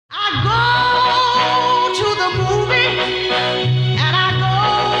I go to the movie and I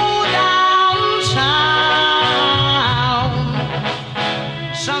go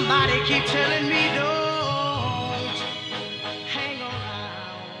downtown. Somebody keep telling me don't hang around.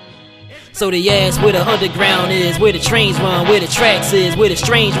 So they ask where the underground is, where the trains run, where the tracks is, where the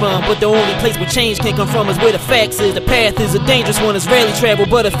strange run. But the only place where change can come from is where the facts is. The path is a dangerous one, it's rarely traveled,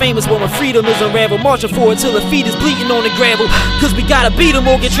 but a famous one where freedom is unraveled. Marching forward till the feet is bleeding on the gravel. Cause we gotta beat them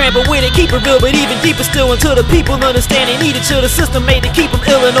or get trampled with it. Keep it real, but even deeper still until the people understand they need it. Till the system made to keep them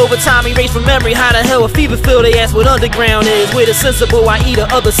ill, and over time erase from memory how the hell a fever feel. They ask what underground is, where the sensible I.e. the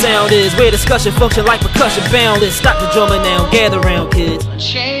other sound is, where discussion function like percussion boundless. Stop the drumming now, gather round kids.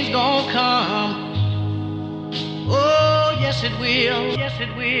 Change gon' come. Oh, yes it will. Yes it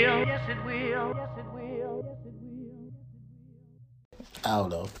will. Yes it will. Yes it will. Yes it will. I don't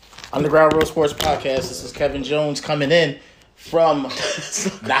know. Underground Real Sports Podcast. This is Kevin Jones coming in from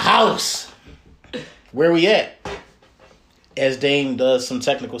the house. Where we at? As Dame does some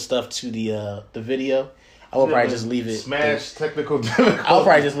technical stuff to the video, I will probably just leave it. Smash technical difficulty. I'll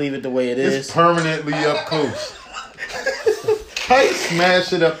probably just leave it the way it is. It's permanently up close. Tight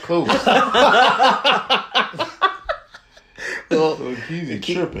smash it up close. Well, Lil Keezy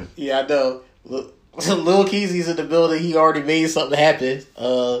tripping. Yeah, I know. Lil Keezy's in the building. He already made something happen.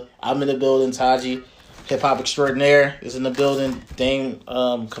 I'm in the building. Taji, hip hop extraordinaire, is in the building. Dame,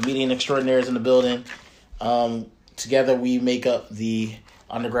 comedian extraordinaire, is in the building. Together we make up the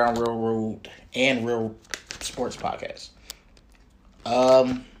Underground Railroad and Real Sports Podcast.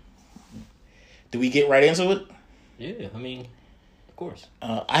 Do we get right into it? Yeah, I mean, of course.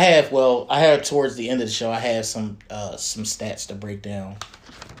 I have towards the end of the show, I have some stats to break down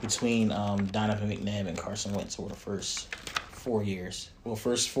between Donovan McNabb and Carson Wentz over the first 4 years. Well,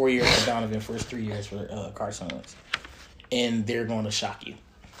 first 4 years for Donovan, first 3 years for Carson Wentz. And they're going to shock you.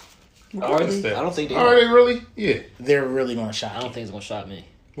 Are they? I don't think they are. Are they really? Yeah. They're really going to shock you. I don't think it's going to shock me.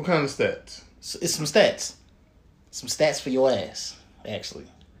 What kind of stats? So it's some stats. Some stats for your ass, actually.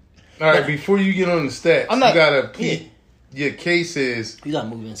 All right, before you get on the stats, you gotta plead. Your case is you gotta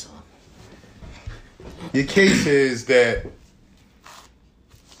move in some. Your case is that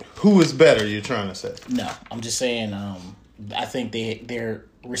who is better? You're trying to say? No, I'm just saying. I think they're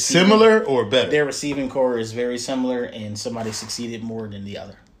receiving, similar or better. Their receiving core is very similar, and somebody succeeded more than the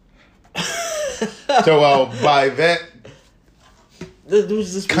other. So by that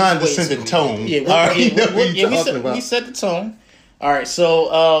condescending tone, we set the tone. All right,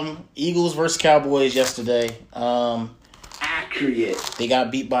 so Eagles versus Cowboys yesterday. Accurate. They got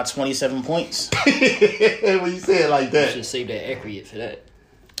beat by 27 points. When you say it like that, you should save that accurate for that.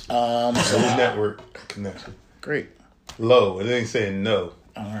 So network connection. Great. Low. It ain't saying no.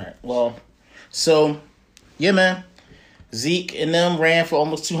 All right. Well, so yeah, man. Zeke and them ran for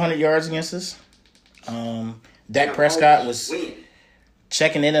almost 200 yards against us. Dak Prescott was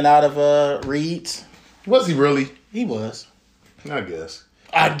checking in and out of reads. Was he really? He was. I guess.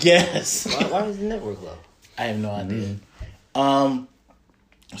 Why is the network low? I have no idea.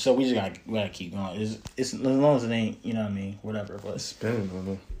 So we just gotta keep going. It's as long as it ain't, you know what I mean, whatever. But it's spinning on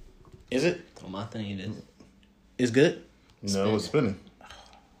them. Is it? On my thing, it is. It's good. No, it's spinning. Oh,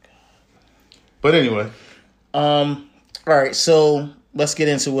 God. But anyway, all right. So let's get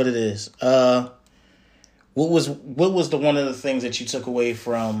into what it is. What was the one of the things that you took away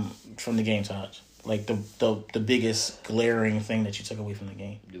from the game, Taj? Like the biggest glaring thing that you took away from the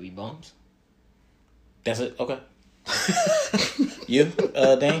game? Do we bums? That's it? Okay. You,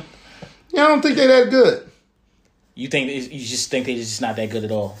 Dane? Yeah, I don't think they're that good. You just think they're just not that good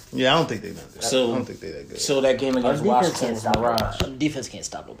at all? Yeah, I don't think they're that good. So, I don't think they're that good. So that game against Washington was mirage. Defense can't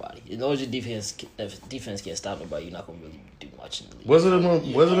stop nobody. As long as your defense can't stop nobody, you're not going to really do much in the league. Was it a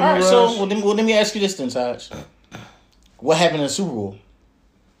mirage? All right, so let me ask you this then, Taj. What happened in the Super Bowl?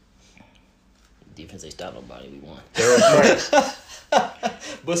 Defense ain't stop nobody. We won. Right.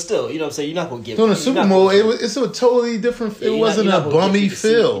 But still, you know what I'm saying? You're not going to get... So in the Super Bowl, it's a totally different... It wasn't a bummy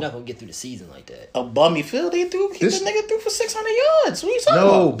feel. You're not going to get through the season like that. A bummy feel? This nigga threw for 600 yards. What are you talking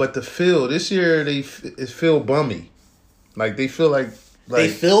about? No, but the feel. This year, it feel bummy. Like, they feel like they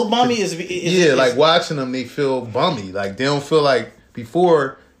feel bummy? Like watching them, they feel bummy. Like, they don't feel like...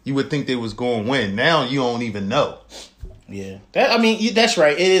 Before, you would think they was going to win. Now, you don't even know. Yeah. That's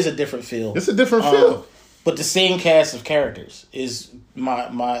right. It is a different feel. It's a different feel. But the same cast of characters is my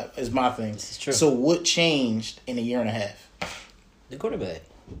thing. This is true. So what changed in a year and a half? The quarterback.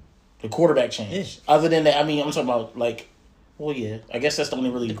 The quarterback changed. Yeah. Other than that, I'm talking about I guess that's the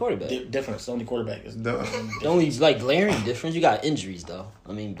only really the quarterback difference. The only quarterback is the only glaring difference. You got injuries though.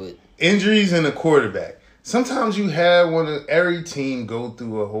 But injuries and the quarterback. sometimes you have every team go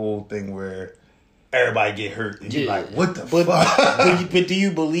through a whole thing where everybody get hurt. And you're like, what the fuck? But do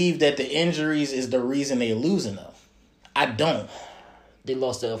you believe that the injuries is the reason they're losing though? I don't. They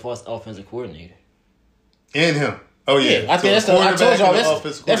lost their offensive coordinator. And him. Oh yeah, I think I told y'all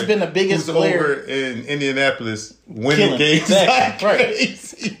that's been the biggest player over in Indianapolis winning games. Exactly. Like right.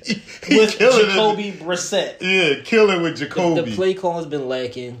 crazy. With Jacoby Brissett. Yeah, killing with Jacoby. The play call has been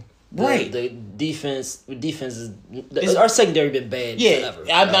lacking. Right. The defense is our secondary been bad forever.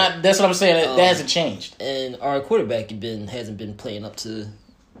 That's what I'm saying. That hasn't changed. And our quarterback hasn't been playing up to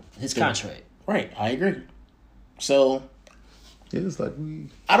his contract. Right, I agree. So yeah, it's like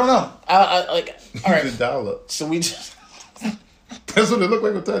I don't know. I like all right. The dial up. So we just that's what it looked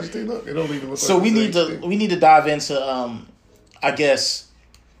like with Touch Team. Look, it don't even look. So like we need to dive into I guess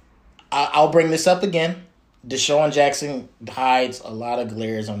I'll bring this up again. Deshaun Jackson hides a lot of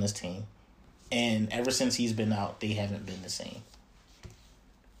glares on this team, and ever since he's been out, they haven't been the same.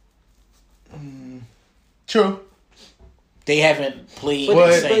 True. They haven't played But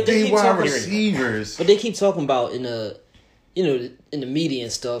the same. they wide talking- receivers. But they keep talking about in the media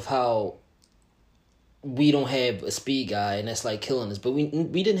and stuff how we don't have a speed guy and that's like killing us. But we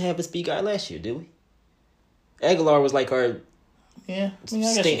didn't have a speed guy last year, did we? Aguilar was like our Yeah, I mean,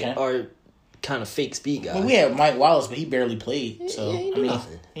 I guess you can. our kind of fake speed guy. Well, we had Mike Wallace, but he barely played. So he ain't do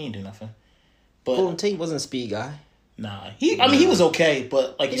nothing. He ain't do nothing. But Golden Tate wasn't a speed guy. nah, he was okay,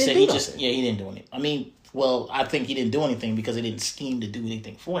 but like you He said, didn't he do just nothing. he didn't do anything. I mean, well, I think he didn't do anything because they didn't scheme to do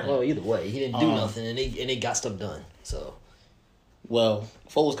anything for him. Well, either way, he didn't do nothing, and they got stuff done. So Well,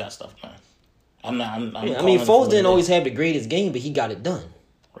 Foles got stuff done. I mean, Foles didn't always have the greatest game, but he got it done.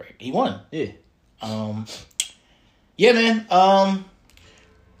 Right, he won. Yeah. Yeah, man.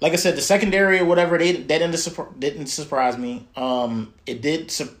 Like I said, the secondary or whatever that didn't surprise me. It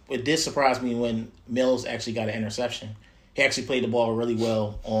did surprise me when Mills actually got an interception. He actually played the ball really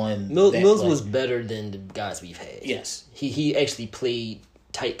well on Mills play. was better than the guys we've had. Yes, He actually played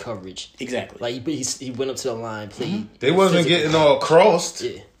tight coverage. exactly. Like he went up to the line, played. They wasn't physically. getting all crossed.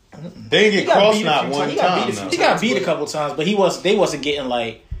 Yeah. They didn't get crossed not one He got time. beat, though. he got beat a couple times, but they wasn't getting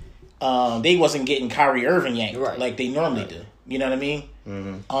like they wasn't getting Kyrie Irving yanked Right. like they normally do. You know what I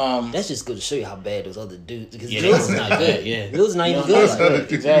mean? That's just good to show you how bad those other dudes. Because Yeah, Mills is they- not good. yeah. Mills is not even Mills good. is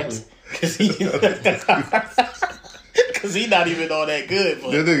Like, Exactly. Because he not even all that good.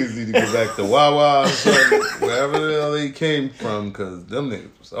 But Them niggas need to go back to Wawa or something, wherever the hell they came from, because them niggas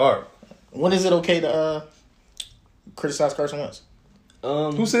was hard. when is it okay to criticize Carson Wentz?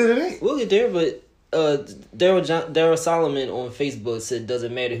 Who said it ain't? We'll get there, but Daryl Solomon on Facebook said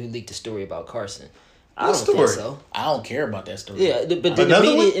doesn't matter who leaked the story about Carson. I What don't story? think so. I don't care about that story. Yeah, but then Another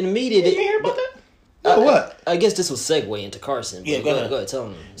in the media, You hear about that? Oh, what? I guess this will segue into Carson. But Yeah, go ahead. Go ahead, tell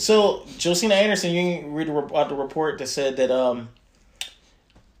him. So Josina Anderson, you didn't read about the report that said that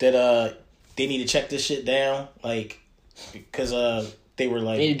they need to check this shit down, like because they were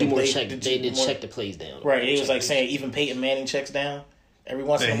like They need to do more check. did They need to more- check the plays down. Right, he was Check like the- saying even Peyton Manning checks down every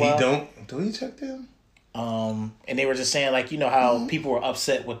once in And a he while. don't. Do he check them? And they were just saying like, you know how people were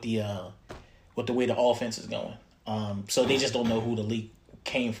upset with the way the offense is going. So they just don't know who the leak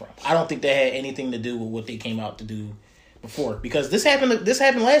came from. I don't think that had anything to do with what they came out to do before, because this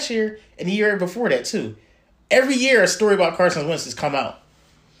happened last year and the year before that too. Every year a story about Carson Wentz has come out.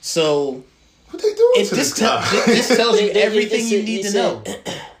 So What they doing to this this guy? tells you They- everything you they need to said- know.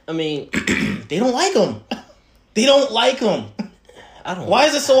 I mean, They don't like him. They don't like him. I don't. Why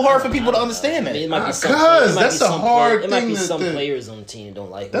is it so hard for people to understand I mean, it that? might be some. Because it might that's be a some hard play- It might be thing some to- players on the team that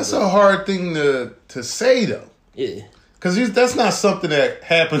don't like. him, That's but- a hard thing to say though, Yeah. because that's not something that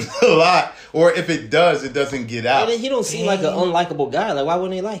happens a lot, or if it does, it doesn't get out. And he don't seem like an unlikable guy. Like, why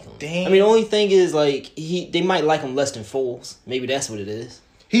wouldn't they like him? Dang. I mean, the only thing is like they might like him less than Foles. Maybe that's what it is.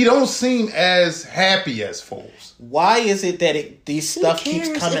 He don't seem as happy as Foles. Why is it that these Who stuff cares keeps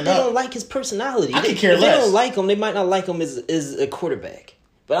if coming they don't up? like his personality. I They- could care if less. They don't like him. They might not like him as a quarterback.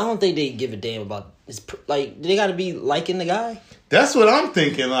 But I don't think they give a damn about his. Like, they got to be liking the guy. That's what I'm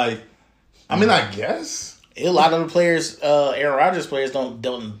thinking. Like, I mean, I guess. A lot of the players, Aaron Rodgers players,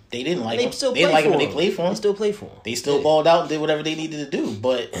 they didn't like They him. still They didn't play like him for when him. they played for him. They still play for him. They still Yeah. balled out and did whatever they needed to do.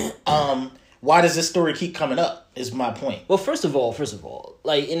 But why does this story keep coming up? Is my point. Well, first of all,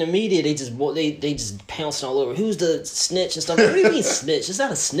 like in the media, they just pouncing all over. Who's the snitch and stuff? What do you mean snitch? It's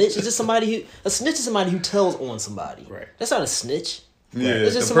not a snitch. It's just a snitch is somebody who tells on somebody. Right. That's not a snitch. Yeah,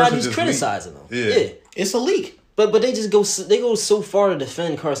 It's just the somebody person who's just criticizing them. leaked. Yeah. It's a leak. But they just go so far to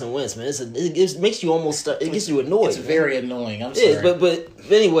defend Carson Wentz, man. It makes you almost it gets you annoyed. It's man. very annoying. I'm sorry. Yeah, but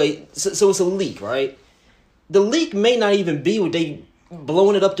anyway, so it's a leak, right? The leak may not even be what they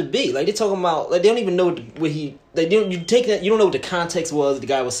blowing it up to be. Like, they talking about, like, they don't even know what he, like, you don't know what the context was the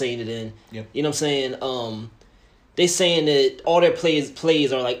guy was saying it in. Yep. You know what I'm saying? They saying that all their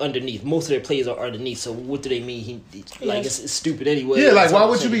plays are, like, underneath. Most of their plays are underneath. So what do they mean? It's stupid anyway. Yeah, like, why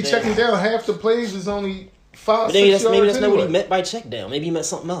would you be checking down? Half the plays is only 5, But 6 yards maybe that's not what he anyway. meant by check down. Maybe he meant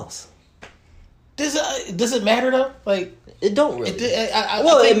something else. Does it matter though? Like, It don't really. I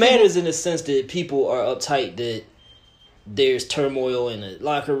Well, think it matters in the sense that people are uptight that there's turmoil in the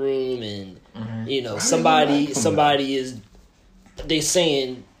locker room, and you know, somebody is, they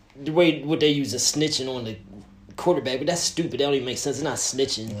saying the way what they're using snitching on the quarterback, but that's stupid. That don't even make sense. It's not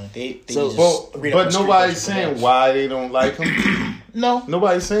snitching. They So- just Well, read up but the street nobody's version saying of that. why they don't like him. No.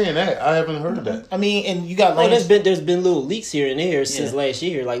 Nobody's saying that. I haven't heard that. I mean, and you got Oh, Lance. there's been little leaks here and there since Yeah. last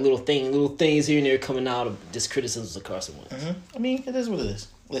year, like little things here and there coming out of just criticisms of Carson Wentz. I mean, it is what it is.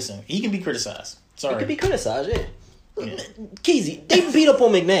 Listen, he can be criticized. Sorry. It could be criticized, yeah. Keezy, they beat up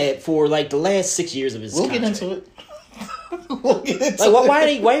on McNabb for like the last 6 years of his We'll contract. get into it. We'll get into Like,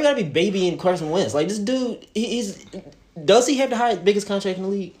 it. why you gotta be babying Carson Wentz? Like, this dude, does he have the biggest contract in the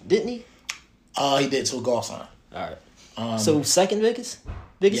league? Didn't he? He did to a golf sign. All right. So second biggest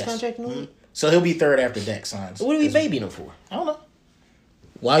Yes. contract in the league. So he'll be third after Dak signs. What are we babying him for? I don't know.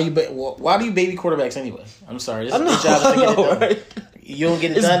 Why do you baby quarterbacks anyway? I'm sorry. This is I your job to get it know, done. right? You don't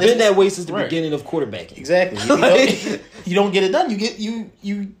get it It's done. been that way since the Right. beginning of quarterbacking. Exactly. You don't get it done.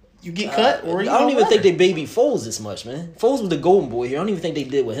 You get cut. Or I don't even think they baby Foles this much, man. Foles was the golden boy here. I don't even think they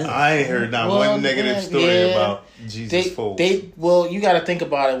did with him. I ain't heard not Well, one negative yeah, story yeah. about Jesus Foles. Well, you got to think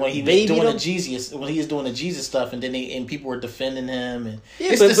about it when he was Baby doing them? the Jesus, when he was doing the Jesus stuff, and then and people were defending him, and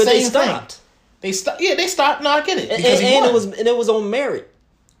Yeah, it's but the they same stopped. thing. They stopped. Yeah, they stopped. No, I get it And, because he won. it was on merit.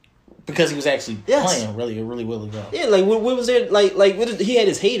 Because he was actually Yes. playing really well. Yeah, like what was there? He had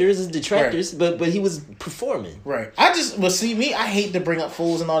his haters, his detractors, but he was performing. Right. I hate to bring up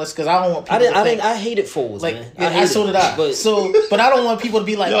Foles and all this because I don't want people I hated Foles, like, man. yeah, so did I. But I don't want people to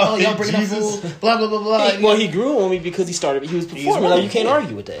be like, Y'all oh, y'all hate bringing up Jesus? Foles, blah blah blah blah. Well, he grew on me because he was performing. Like, you can't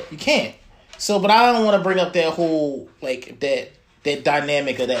argue with that. You can't. So, but I don't want to bring up that whole like that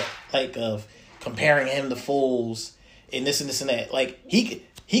dynamic of that, like, of comparing him to Foles and this and this and that. Like,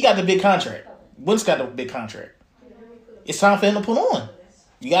 he got the big contract. Wentz got the big contract. It's time for him to put on.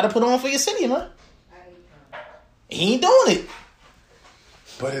 You got to put on for your city, man. He ain't doing it.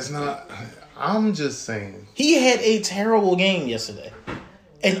 But it's not. I'm just saying. He had a terrible game yesterday.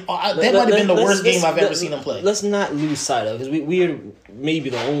 And that might have been the worst game I've ever seen him play. Let's not lose sight of, because we're maybe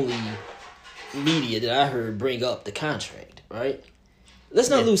the only media that I heard bring up the contract, right? Let's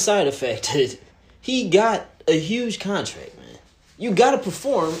not lose sight of the fact that he got a huge contract, man. You got to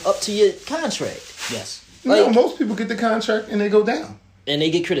perform up to your contract. Yes. Like- Most people get the contract and they go down. And they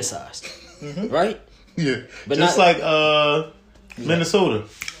get criticized, right? Yeah. But just not- like Minnesota.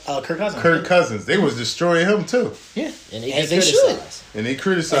 Kirk Cousins. Kirk Cousins. They was destroying him too. Yeah. And they As get they should. criticized. And they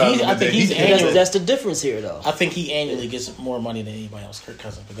criticized him. I think he's can't annual. do it. That's the difference here, though. I think he annually gets more money than anybody else. Kirk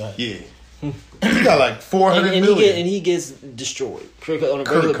Cousins. But go ahead. Yeah. He got like 400 And million. he gets destroyed. On a regular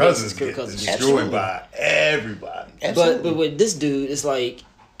Kirk Cousins basis, Kirk gets Cousins destroyed Absolutely. by everybody. But with this dude, it's like,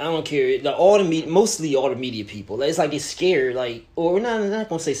 I don't care. Mostly all the media people. Like, it's like they're scared. Like, or we're not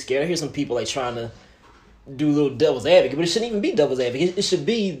gonna say scared. I hear some people like trying to do a little devil's advocate, but it shouldn't even be devil's advocate. It should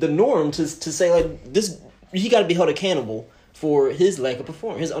be the norm to say like this. He got to be held accountable for his lack of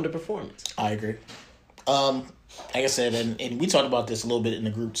performance, his underperformance. I agree. Like I said, and we talked about this a little bit in the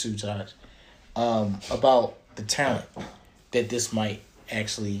group too, Todd, about the talent that this might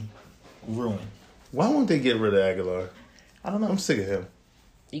actually ruin. Why won't they get rid of Aguilar? I don't know. I'm sick of him.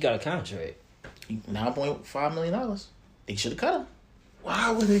 He got a contract. $9.5 million. They should have cut him.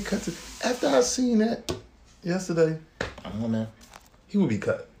 Why would they cut it? After I seen that yesterday, I don't know. he would be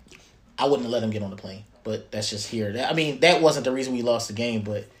cut. I wouldn't have let him get on the plane, but that's just here. I mean, that wasn't the reason we lost the game,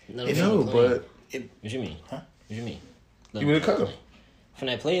 but No, if No, he- but What you mean? Huh? What you mean? you would have cut him. From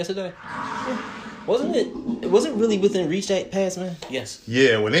that play yesterday? Wasn't it? It wasn't really within reach that pass, man. yes,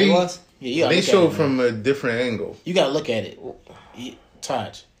 Yeah, when they It was. yeah, you when gotta they look at showed it, man. from a different angle. You gotta look at it.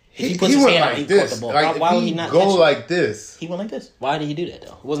 Taj. If he puts he his went hand out, like he caught this. the ball. Like, Why if would he not go catch it? like this? He went like this. Why did he do that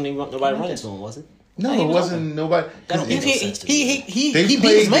though? Wasn't even nobody running to him? Was it? No, he it was wasn't nobody. That don't He make no sense to me. he They beat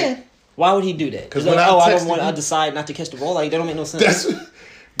his played man. Why would he do that? 'Cause Like, when I I don't texted want. you- I decide not to catch the ball. Like, that don't make no sense. That's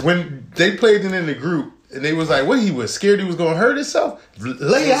when they played it in the group, and they was like, "What? He was scared he was going to hurt himself.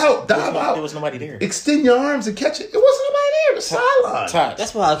 Lay out, dive out, There was nobody there. extend your arms and catch it." It wasn't nobody there. The sideline. Taj.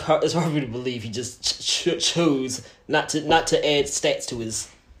 That's why it's hard for me to believe he just chose not to add stats to his.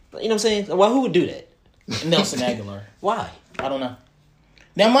 You know what I'm saying? Why? Who would do that? Nelson Aguilar. Why? I don't know.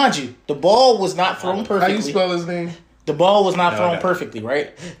 Now, mind you, the ball was not thrown How you perfectly. spell his name? The ball was not No, thrown I got it. perfectly,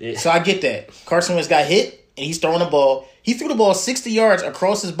 right? Yeah. So I get that. Carson Wentz got hit, and he's throwing the ball. He threw the ball 60 yards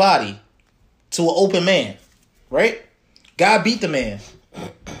across his body to an open man, right? Guy beat the man,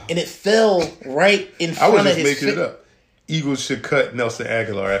 and it fell right in I front was of just his making face. it up. Eagles should cut Nelson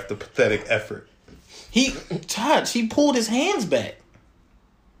Aguilar after pathetic effort. He pulled his hands back.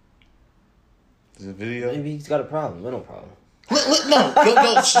 Is it video? Maybe he's got a problem. No problem. Look, no,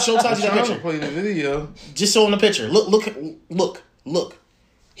 go show I'm Taji that trying to picture. play the video. Just show him the picture. Look.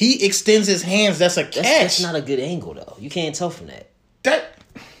 He extends his hands. That's a catch. That's not a good angle though. You can't tell from that. That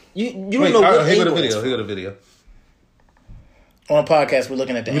You don't Wait, know what here go angle the it's video. from. Here go the video. on a podcast, we're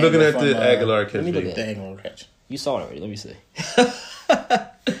looking at the. We're looking at angle the from, Aguilar catch let me look video. The angle catch. You saw it already. Let me see.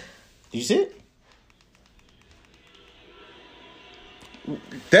 Did you see it?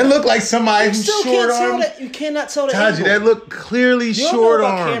 That looked like somebody You who's still short can't tell arm. that. You cannot tell the Taji, angle. that looked clearly You don't short know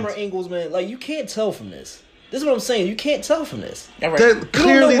about arm. camera angles, man. Like you can't tell from this. This is what I'm saying. You can't tell from this. All right. That You don't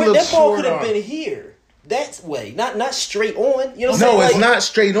clearly know where looks that ball short could have arm. been here. That way, not straight on. You know what I'm No, saying? it's Like, not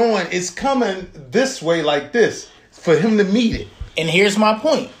straight on. It's coming this way like this for him to meet it. And here's my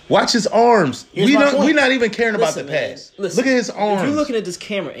point. Watch his arms. Here's my point. We're not even caring about Listen, the man, pass. listen. Look at his arms. If you're looking at this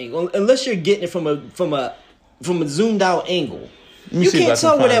camera angle, unless you're getting it from a zoomed out angle, me you see if I can't can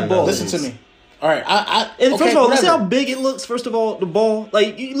tell where find that ball another is. Listen to me. All right. And first of all, whatever. see how big it looks. First of all, the ball,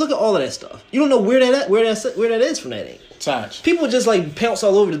 like you look at all of that stuff. You don't know where that is from that angle. Taj. People just like pounce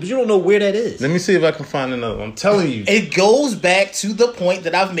all over this, but you don't know where that is. Let me see if I can find another one. I'm telling you. It goes back to the point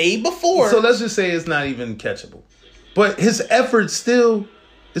that I've made before. So let's just say it's not even catchable. But his effort still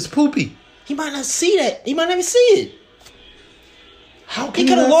is poopy. He might not see that. He might not even see it. How He can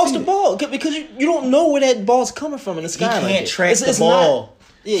could have not lost see the it? ball because you don't know where that ball's coming from in the he sky. like can't that. track It's the ball. not-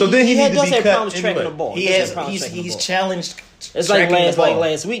 yeah, So then he need to does be have cut problems tracking anyway. the ball. He does have has. problems tracking the He's ball. challenged. It's like tracking the ball.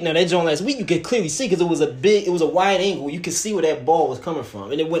 last week. Now that joint last week, you could clearly see because it was a wide angle. You could see where that ball was coming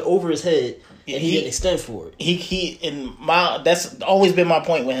from, and it went over his head, and he didn't extend for it. That's always been my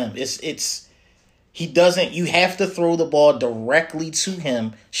point with him. He doesn't. You have to throw the ball directly to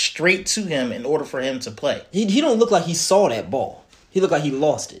him, straight to him, in order for him to play. He don't look like he saw that ball. He looked like he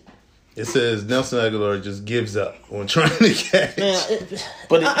lost it. It says Nelson Aguilar just gives up on trying to catch. Man,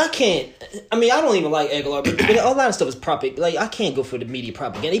 But I can't. I mean, I don't even like Aguilar, but a lot of stuff is propaganda. Like I can't go for the media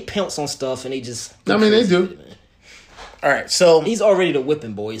propaganda. They pounce on stuff and they just. I mean, they crazy do. with it, man. All right, so He's already the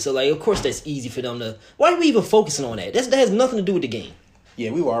whipping boy, so like, of course, that's easy for them to. Why are we even focusing on that? That has nothing to do with the game.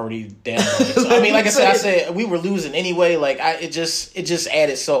 yeah, we were already down. So, I mean, like I said, we were losing anyway. Like it just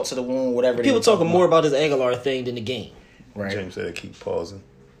added salt to the wound. Whatever. they People were talking more about this Aguilar thing than the game. Right. James said I keep pausing.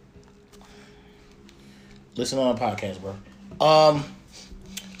 Listen on a podcast, bro.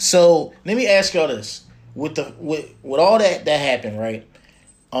 So let me ask y'all this: with all that happened, right?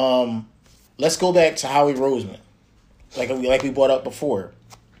 Let's go back to Howie Roseman, like we brought up before.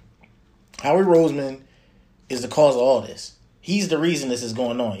 Howie Roseman is the cause of all this. He's the reason this is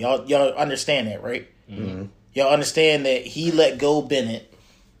going on. Y'all understand that, right? Mm-hmm. Y'all understand that he let go Bennett.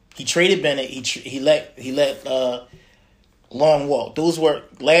 He traded Bennett. He let Long walk.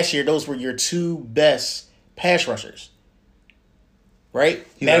 Last year. Those were your two best pass rushers, right?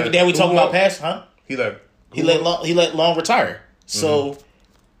 Now we talking about pass, huh? He let Long retire. So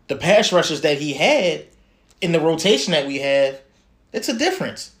the pass rushers that he had in the rotation that we have, it's a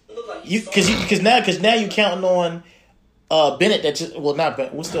difference. Because now you counting on Bennett. Not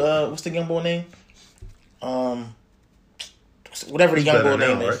Bennett. What's the young boy name? Whatever the young boy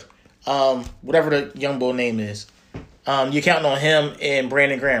name is. Whatever the young boy name is. You're counting on him and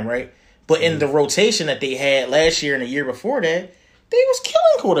Brandon Graham, right? But in the rotation that they had last year and the year before that, they was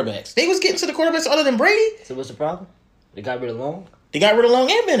killing quarterbacks. They was getting to the quarterbacks other than Brady. So what's the problem? They got rid of Long. They got rid of Long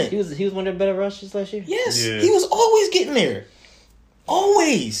and Bennett. He was one of the better rushers last year. Yes, Yeah. he was always getting there.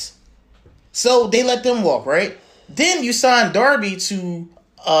 Always. So they let them walk, right? Then you sign Darby to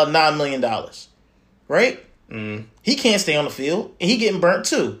 $9 million, right? He can't stay on the field, and he getting burnt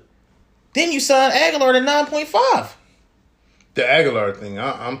too. Then you sign Aguilar to 9.5. the Aguilar thing.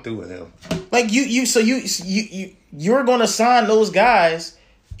 I'm through with him. Like you're going to sign those guys,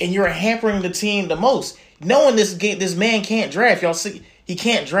 and you're hampering the team the most, knowing this man can't draft. Y'all see, he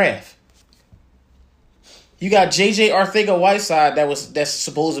can't draft. You got JJ Arcega-Whiteside that's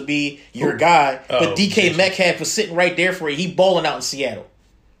supposed to be your guy, but DK Metcalf was sitting right there for you. He balling out in Seattle.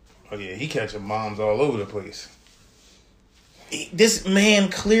 Oh yeah, he catching bombs all over the place. This man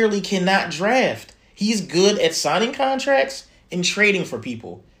clearly cannot draft. He's good at signing contracts and trading for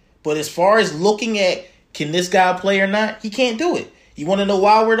people. But as far as looking at can this guy play or not, he can't do it. You want to know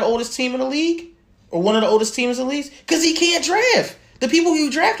why we're the oldest team in the league? Or one of the oldest teams in the league? Because he can't draft. The people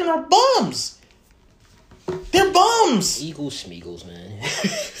you drafting are bums. They're bums. Eagles, Schmeagles, man.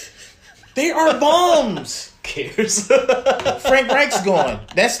 They are bums. Cares? Frank Reich's gone.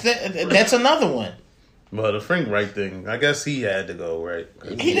 That's another one. Well, the Frank Wright thing, I guess he had to go, right?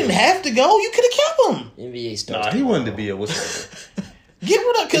 He didn't have to go. You could have kept him. NBA starts. Nah, he wanted to be a what's Get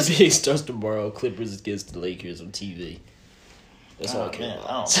rid of because NBA starts tomorrow. Clippers against the Lakers on TV. That's all I care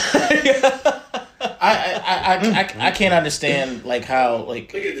about. I can't understand like how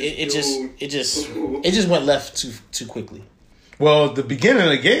like it just went left too quickly. Well, the beginning of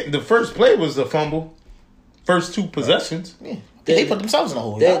the game, the first play was a fumble. First 2 possessions. Yeah. They put themselves in a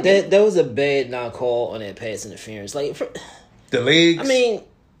hole. That was a bad non-call on that pass interference. Like The legs. I mean,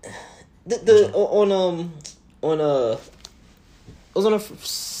 it was on a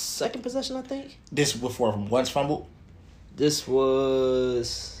second possession, I think. This before once fumbled. This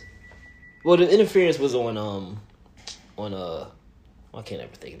was the interference was on I can't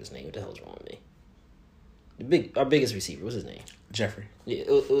ever think of his name. What the hell's wrong with me? Our biggest receiver. What's his name? Jeffrey. Yeah,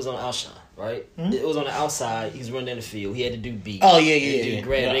 it was on Alshon, right? Mm-hmm. It was on the outside. He was running down the field. He had to do beat. Oh yeah.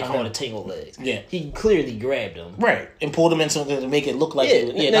 Grab. They call it a tangle legs. Yeah. He clearly grabbed him. Right, and pulled him in something to make it look like.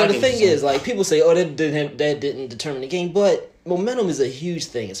 Now the thing is, like people say, oh, that didn't determine the game, but momentum is a huge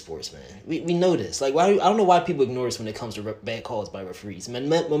thing in sports, man. We know this. Like, I don't know why people ignore this when it comes to bad calls by referees.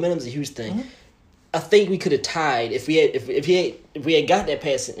 Momentum is a huge thing. Mm-hmm. I think we could have tied if we had got that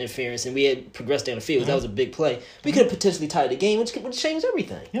pass interference and we had progressed down the field. Mm-hmm. That was a big play. We could have potentially tied the game, which would change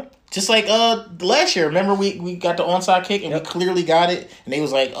everything. Yep. Just like last year. Remember we got the onside kick and we clearly got it, and they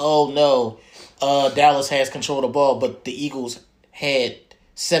was like, oh no, Dallas has control of the ball, but the Eagles had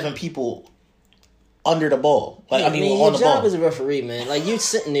 7 people under the ball. Like on the ball. Your job as a referee, man. Like you're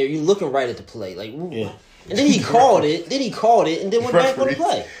sitting there, you're looking right at the play. Like, and then he called it. And then went back on the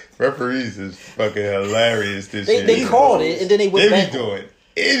play. Referees is fucking hilarious this year. They called it and then they went back. They be doing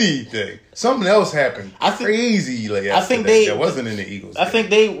anything. Something else happened. Crazy. Like I think that wasn't in the Eagles. I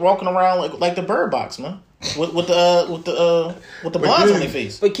think they walking around like the Bird Box, man. With the blinds on their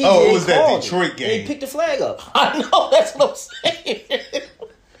face. But it was that Detroit game. They picked the flag up. I know. That's what I'm saying.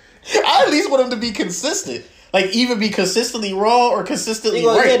 I at least want them to be consistent. Like, either be consistently wrong or consistently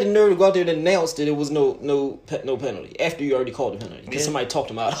right. He had the nerve to go out there and announce that it was no penalty after you already called the penalty. Because somebody talked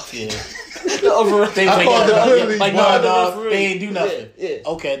him out of it. They ain't do nothing. Yeah.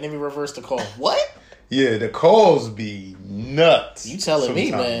 Okay, and then we reverse the call. What? Yeah, the calls be nuts. You telling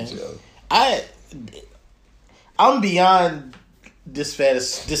me, man. I'm beyond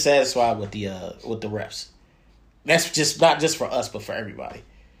dissatisfied with the refs. That's just not just for us, but for everybody.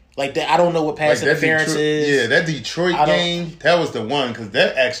 Like that, I don't know what pass interference is. Yeah, that Detroit game, that was the one because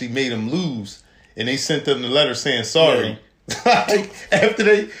that actually made them lose, and they sent them the letter saying sorry. Yeah. Like, after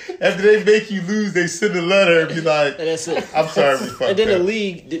they make you lose, they send a letter and be like, and that's it. I'm sorry, we fucked And then up. the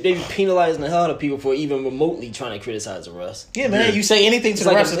league, they be penalizing the hell out of people for even remotely trying to criticize the refs. Yeah, man, you say anything to the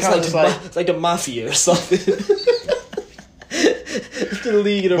refs, it's kind of just like it's like the mafia or something. The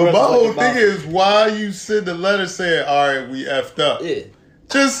league and the but refs my like whole thing is why you send a letter saying, all right, we effed up. Yeah.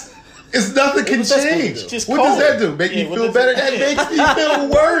 It's nothing can change. What does that do? Make you feel better? That makes me feel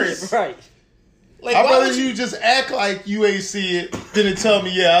worse. Right. Like, I'd rather you just act like you ain't see it than to tell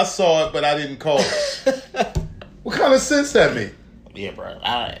me, yeah, I saw it, but I didn't call it. What kind of sense that make? Yeah, bro.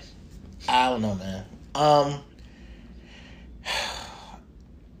 I don't know, man.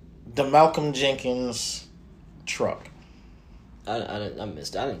 The Malcolm Jenkins truck. I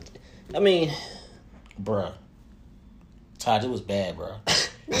missed it. I mean, bruh. Todd, it was bad, bro.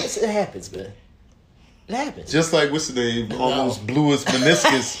 It happens, man. It happens. Just like what's the name? Almost blew his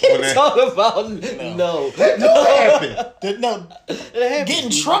meniscus. Talk about no. That happened. No, it happened. Getting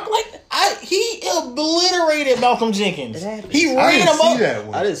truck like he obliterated Malcolm Jenkins. He ran him up.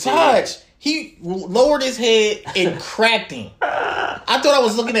 I didn't see Todd, he lowered his head and cracked him. I thought I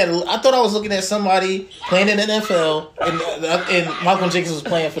was looking at somebody playing in the NFL, and Malcolm Jenkins was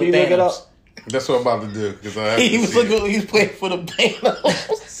playing for the Bengals. That's what I'm about to do because he was playing for the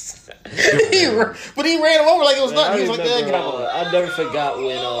Bengals. But he ran him over like it was nothing. He was like, "Get out of the way." I never forgot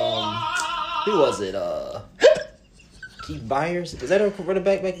when who was it? Keith Byers. Is that a running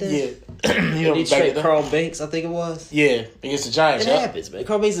back then? Yeah. He traded Carl Banks, I think it was. Yeah, against the Giants. It happens, man.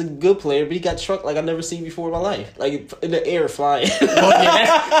 Carl Banks is a good player, but he got trucked like I've never seen before in my life. Like in the air flying.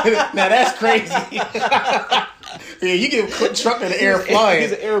 Now that's crazy. Yeah, you get trucked in the air flying.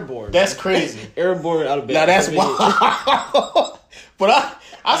 He's an airborne. That's crazy. Airborne out of bed. Now that's wild. But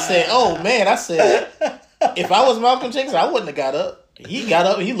I said, oh man, if I was Malcolm Jenkins, I wouldn't have got up. He got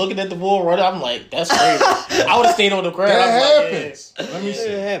up, he looking at the bull runner. I'm like, that's crazy. I would have stayed on the ground. That happens. Like, Let me see.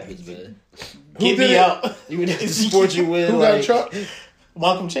 It happens, man. Get me out. You would have to sport you with. Who got a truck?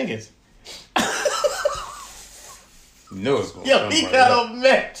 Malcolm Jenkins. You know it's going to Yo, come he right got up. a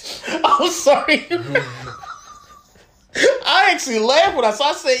match. I'm sorry. I actually laughed when I saw.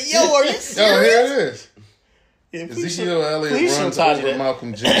 I said, "Yo, are you serious?" Yo, here it is. Yeah, please Ezekiel Elliott please runs show Taji over that.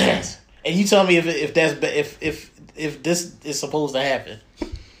 Malcolm Jenkins. And you tell me if this is supposed to happen.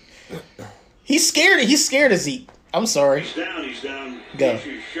 He's scared. He's scared of Zeke. I'm sorry. He's down. Go.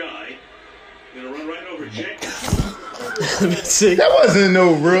 Inches shy. Gonna run right over Jenkins. That wasn't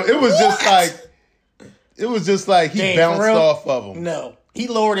no real. It was just like. It was just like he Dang, bounced for real? off of him. No, he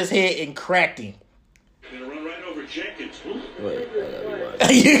lowered his head and cracked him. Gonna run right over Jenkins.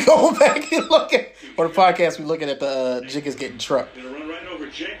 You go back and look at for the podcast. We looking at the Jiggers getting trucked. Gonna run right over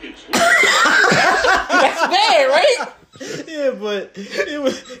Jenkins. That's bad, right? Yeah, but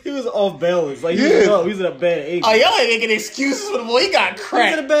he was off balance. Like he Yeah. was at a bad angle. Oh, y'all ain't making excuses for the boy. He got He was at a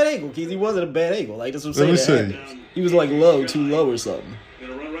cracked. bad angle, Keith. He was at a bad angle. Like that's what I'm Let saying. me That see. happened. He was like too low or something.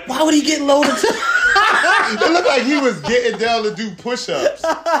 Gonna run right Why would he get loaded? It looked like he was getting down to do push-ups.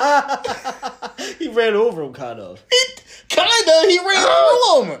 He ran over him, kind of. Kinda. He ran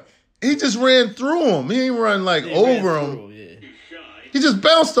through him. He just ran through him. He ain't run like over him. Yeah. He just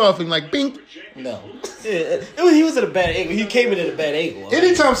bounced off him like bink. No. He was at a bad angle. He came in at a bad angle.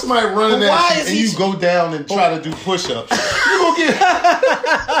 Anytime somebody running But why at you is and he you go down and try to do push-ups, you gonna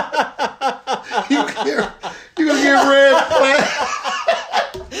get you gonna get red flag.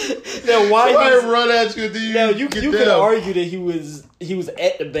 Now why? Somebody run at you and then Now you you get could down. argue that he was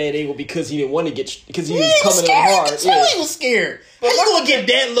at the bad angle because he didn't want to get because he Yeah, was he was coming in scared. You hard. can tell Yeah. he was scared. How you gonna get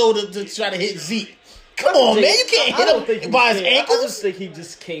that low to try to hit Zeke? Come on, man. You can't I don't hit think he him by was his scared. I ankles. just think he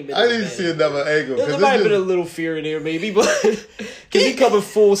just came in. I at a didn't bad see angle. another angle There because might have been a little fear in there, maybe, but because he coming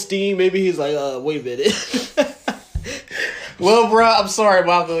full steam, maybe he's like, wait a minute. Well, bro, I'm sorry,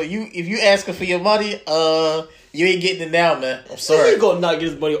 Malcolm. If you asking for your money, you ain't getting it now, man. I'm sorry. He's gonna not get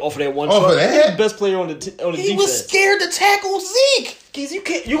his money off of that one. Off truck. of that? He's the best player on the He defense. was scared to tackle Zeke. Keys, you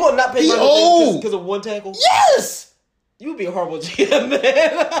can't. You gonna not pay He money old. because of one tackle? Yes. You would be a horrible GM,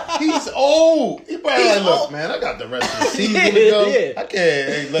 man. He's old. He probably He's like, look, old. man, I got the rest of the season to go. Yeah. I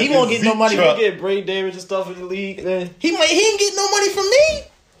can't. Let He won't this get no Zeke money. truck- You get brain damage and stuff in the league, man. He ain't getting no money from me.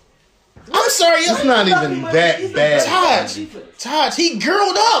 I'm sorry, It's not even that bad. Taj, he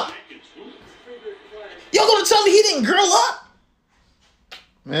girled up. Y'all gonna tell me he didn't girl up?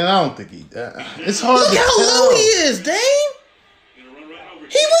 Man, I don't think he. It's hard Look to how tell. low he is, Dame. Gonna run right over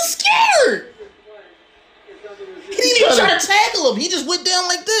He was scared. He didn't even try to tackle him. He just went down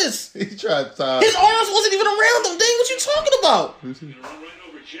like this. He tried to. His arms wasn't even around him. Dang, what you talking about? Gonna run right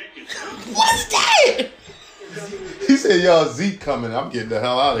over Jenkins. What is that? He said, "Y'all Zeke coming. I'm getting the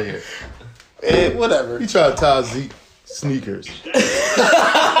hell out of here." Whatever. He tried to tie Zeke sneakers.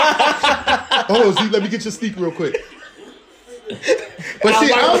 Oh, Zeke, let me get your sneaker real quick. But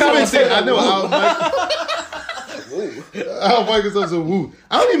see, I don't even think I know Al Michaels said woo.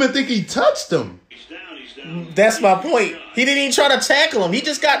 I don't even think he touched him. He's down. That's my point. He didn't even try to tackle him. He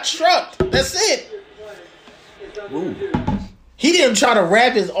just got trucked. That's it. He didn't try to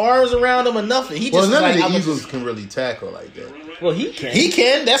wrap his arms around him or nothing. He just Well, was none like, of the I'm a- Eagles can really tackle like that. Well, he can. He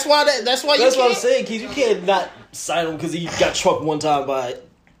can. That's why. That's why you That's can't. what I'm saying, Keys. You can't not sign him because he got trucked one time by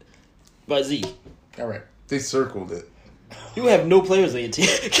Zeke. All right. They circled it. You have no players on your team.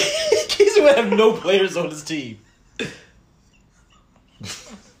 Keys would have no players on his team.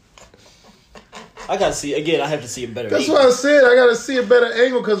 I gotta see again. I have to see him better. That's why I said I got to see a better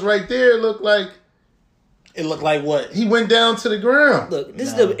angle because right there it looked like It looked like what? he went down to the ground. Look, this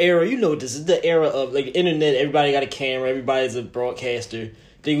is the era. You know, this is the era of like the internet. Everybody got a camera. Everybody's a broadcaster.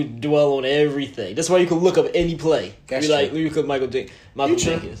 They would dwell on everything. That's why you can look up any play. That's Be like, true. you look up Michael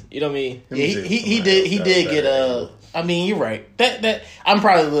Jenkins. You know what I mean? Yeah, he did get I mean, you're right. That I'm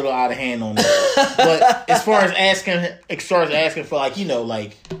probably a little out of hand on that. But as far as asking for like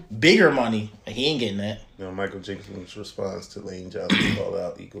like bigger money, he ain't getting that. You know, Michael Jenkins' response to Lane Johnson called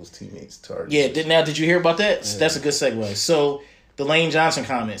out Eagles teammates target. Yeah. Did you hear about that? Yeah. That's a good segue. So the Lane Johnson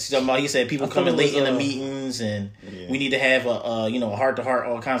comments. He said people coming late in the meetings and we need to have a heart to heart,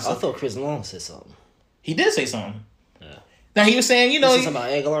 all kinds of I stuff. thought Chris Long said something. He did say something. Yeah. Now he was saying, He said something about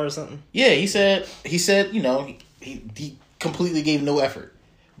Aguilar or something. Yeah, he said, he completely gave no effort.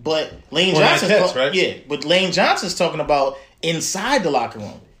 But Lane Johnson's right? Yeah, but Lane Johnson's talking about inside the locker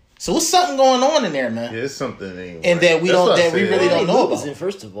room. So what's something going on in there, man? Yeah, it's something ain't And right. that we That's don't what I that we said. really don't know losing, about.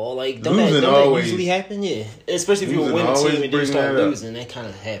 first of all. Like, Losing don't that always- usually happen? Yeah. Especially if you're a Losing winning always team and then you bring start that up. losing. That kind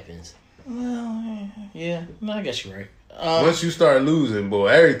of happens. Well, yeah, no, I guess you're right. Once you start losing, boy,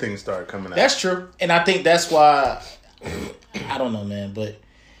 everything start coming out. That's true, and I think that's why. I don't know, man, but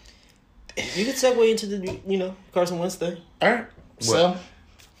You could segue into the, Carson Wentz thing. all right. So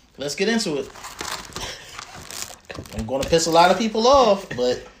let's get into it. I'm going to piss a lot of people off,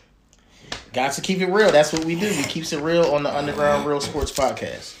 but got to keep it real. That's what we do. We keeps it real on the Underground Real Sports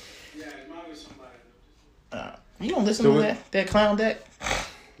Podcast. You don't listen to that clown Dak?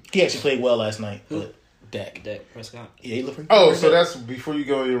 He actually played well last night. But Dak Prescott. Yeah, he looked pretty Oh, good. so that's before you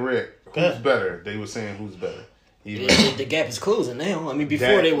go to your Rick. Who's better? They were saying who's better. The gap is closing now. I mean, before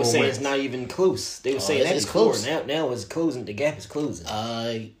Dak they were or saying Wentz? it's not even close. They were saying that it's before. close. Now it's closing. The gap is closing.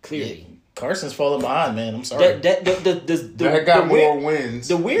 Clearly. Yeah, Carson's falling behind, man. I'm sorry. Dak got more weird, wins.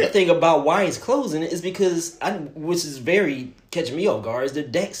 The weird thing about why it's closing is because, which is very catching me off guard, is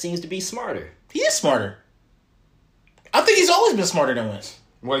that Dak seems to be smarter. He is smarter. I think he's always been smarter than Wentz.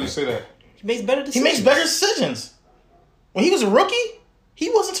 Why do you say that? He makes better decisions. He makes better decisions. When he was a rookie, he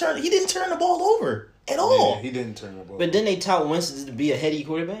didn't turn the ball over at all. Yeah, he didn't turn the ball. But then they taught Wentz to be a heady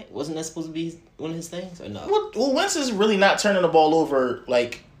quarterback. Wasn't that supposed to be one of his things, or no? Well, Wentz is really not turning the ball over.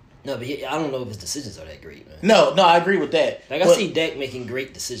 Like, No, but I don't know if his decisions are that great, man. no, I agree with that. Like, I But- see Dak making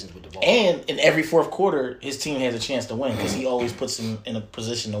great decisions with the ball. And in every fourth quarter, his team has a chance to win because he always puts them in a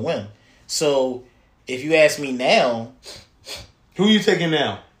position to win. So, if you ask me now, Who you taking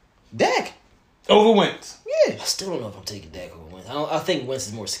now? Dak. Over Wentz. Yeah, I still don't know if I'm taking Dak over Wentz. I think Wentz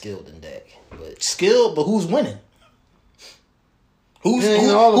is more skilled than Dak. But skill, but who's winning? Who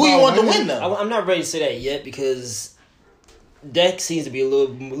ain't all you about want to winning. win though? I'm not ready to say that yet because Dak seems to be a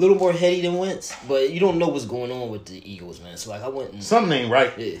little more heady than Wentz. But you don't know what's going on with the Eagles, man. So like I went and Something ain't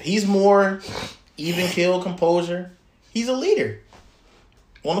right. yeah. He's more even kill, composure. He's a leader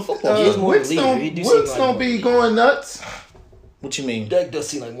on the football He is field. more Wentz leader. He do seem Wentz like don't more be leader. going nuts. What you mean? Dak does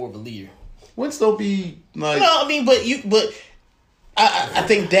seem like more of a leader. Wentz don't be like. No, I mean, but I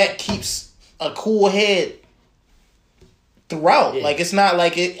think Dak keeps a cool head throughout. Yeah. Like it's not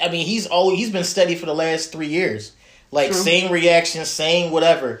like it. I mean, he's been steady for the last 3 years. Like same reaction, same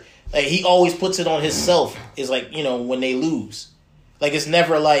whatever. Like he always puts it on himself. Is like when they lose. Like it's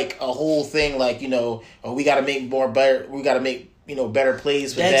never like a whole thing. Like oh, we got to make better. We got to make better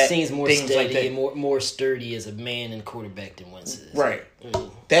plays. With Dak that seems more things steady like that. and more sturdy as a man and quarterback than Wentz is. Right.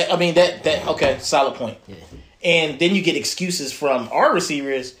 Mm. That okay, solid point. Yeah. And then you get excuses from our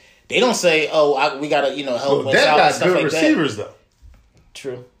receivers. They don't say, "Oh, we gotta help Wentz That out and got stuff good like receivers though.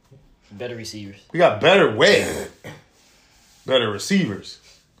 True. Better receivers. We got better way, better receivers,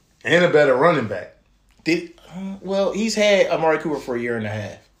 and a better running back. that." Well, he's had Amari Cooper for a year and a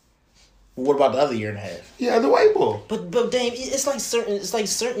half. What about the other year and a half? Yeah, the white ball. But Dame, it's like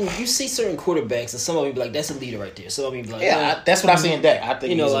certain. You see certain quarterbacks, and some of them be like, "That's a leader right there." Some of them be like, Yeah, that's what I see in Dak. I think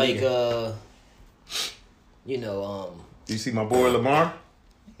you know, he's a like leader. You see my boy Lamar?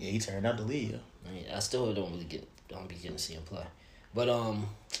 Yeah, he turned out the lead. I mean, I still don't be getting to see him play. But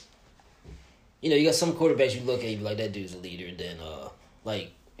you got some quarterbacks you look at, you be like, that dude's a leader. And then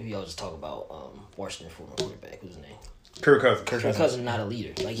like if y'all just talk about Washington former quarterback, who's his name? Kirk Cousins. Kirk Kirk Cousins not a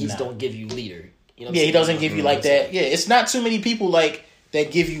leader. Like he just Nah. don't give you leader. You know what I'm Yeah, he saying? doesn't give you like that. Yeah, it's not too many people like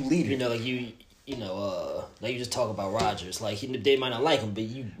that give you leader. You know, like like you just talk about Rodgers. Like they might not like him, but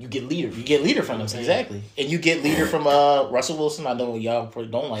you get leader. You get leader from him, exactly, and you get leader from Russell Wilson. I know y'all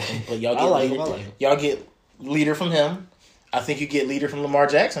probably don't like him, but y'all get I like leader. him, I like him. Y'all get leader from him. I think you get leader from Lamar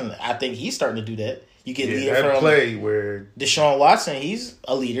Jackson. I think he's starting to do that. You get Yeah, leader that from play where Deshaun Watson. He's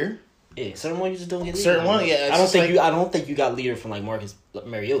a leader. Yeah, certain ones you just don't get leader. Certain one, yeah, it's I don't just think like- you. I don't think you got leader from like Marcus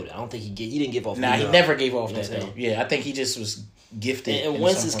Mariota. I don't think he didn't give off. Nah, leader. he never gave off You know that what I'm though. saying? Yeah, I think he just was gifted. And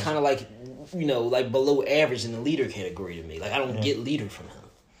Wentz is kind of like, like below average in the leader category to me. Like I don't get leader from him.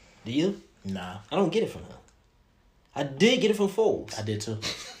 Do you? Nah, I don't get it from him. I did get it from Foles. I did too.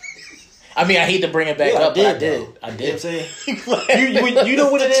 I mean, I hate to bring it back Yeah, up, but I though. did. I You know what I'm did. saying? You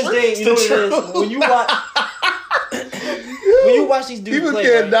know what it is, Dave. You know what it is. When you watch, when you watch these dudes people play,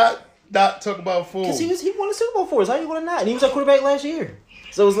 can't right? not talk about fool. Because he won a Super Bowl for us. How you want to not? And he was our quarterback last year.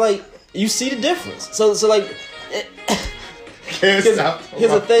 So it's like you see the difference. So like, Can't stop.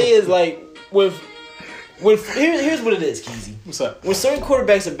 here's the thing is like here's what it is, Keezy. What's up? When certain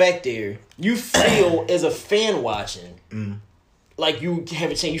quarterbacks are back there, you feel as a fan watching. Like you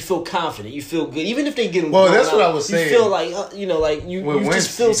have a chance, you feel confident, you feel good, even if they get. Well, blown that's what out, I was you saying. feel like like you With Wentz,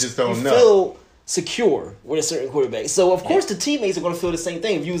 just feel you just don't you know. feel secure with a certain quarterback. So of course the teammates are going to feel the same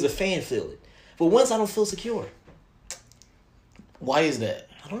thing if you as a fan feel it. But once I don't feel secure, Why is that?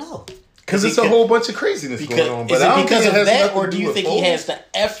 I don't know. Because it's a whole bunch of craziness going on. But is I it don't because think of it has that, nothing or to do you with think he Foles. has the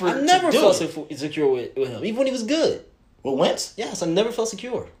effort I never to do felt it? secure with him, even when he was good. With Wentz? Yes, I never felt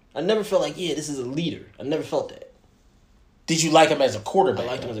secure. I never felt like, this is a leader. I never felt that. Did you like him as a I quarterback?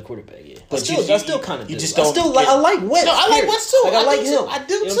 liked him as a quarterback, yeah. But I still kind of do. you just I don't still get- I like Wentz. No, I like period. Wentz too. Like, I like do him. too. I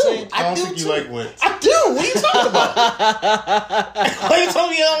do You know what I'm too. saying? I don't do think you too. like Wentz. I do. What are you talking about? Why you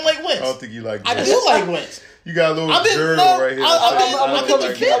telling me I don't like I don't Wentz? think you like I Wentz. do like Wentz. You got a little I've been- journal no, right here. I'm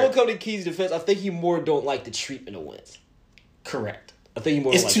gonna come to Key's defense. I think he more don't like the treatment of Wentz. Correct. I think he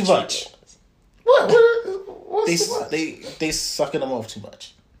more It's like too the much. treatment of Wentz. What's They sucking him off too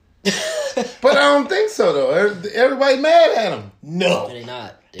much. But I don't think so though. Everybody mad at him. No. They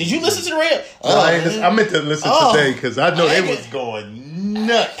not. Did you listen to the radio? I meant to listen Oh. today because I know they Agu- was going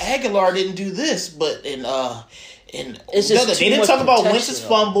nuts. Aguilar didn't do this, but in It's just they too didn't much talk about protection Wentz's of him.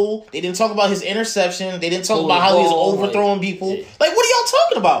 fumble. They didn't talk about his interception. They didn't talk Pulling about how he was the ball, overthrowing like, people. yeah. Like, what are y'all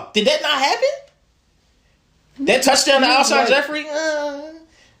talking about? Did that not happen? That touchdown to Alshon Right. Jeffrey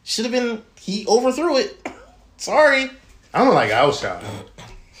should have been. He overthrew it. Sorry. I don't like Alshon.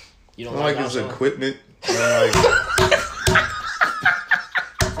 You I don't don't like his Alshon? equipment. I don't like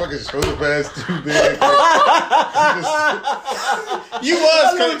fucking shoulder pads too big. You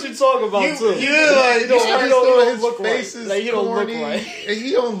I was know what you're talking about you- too. you- Like, You don't started understand don't his look right. face is Like, he don't look corny, right. and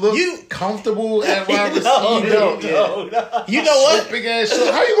he don't look You- comfortable at wide No, receiver. no. You know what? Big ass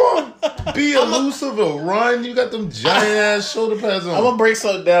shoulder. How you gonna be elusive or run? You got them giant ass shoulder pads on. I'm gonna break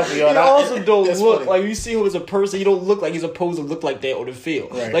something down for y'all. You also don't That's look funny. like you see him as a person. You don't look like he's supposed to look like that on the field.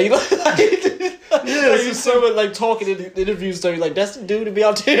 Right. Like you know, like you see him like talking in the interviews. So you're like, that's the dude to be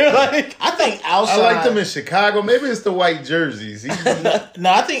out there. Like I think Alshon. I like them in Chicago. Maybe it's the white jerseys.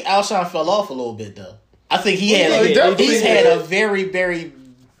 No, I think Alshon fell off a little bit though. I think he had Yeah, he definitely he's did. had a very, very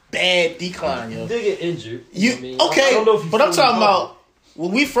bad decline, yo. they get injured. You know what I mean? okay? I don't know if he But I'm fully talking recovered. about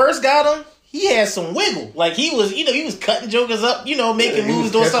when we first got him. He had some wiggle, like he was cutting jokers up, making he moves,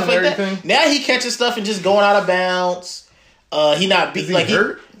 was doing stuff like catching that. everything. Now he catches stuff and just going out of bounds. He not Is beat he like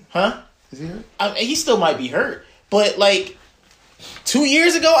hurt? huh? Is he hurt? I mean, he still might be hurt, but like 2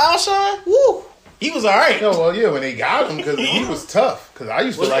 years ago, Alshon, woo, he was all right. No, well, yeah, when they got him because he was tough. Because I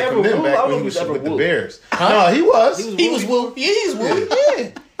used to Was he like ever him then woo? I back don't when know he if was he was ever with the woo. Bears. Huh? No, he was. He was woo. Yeah, he was woo. Yeah.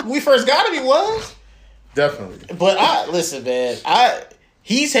 When we first got him, he was. Definitely. But listen, man.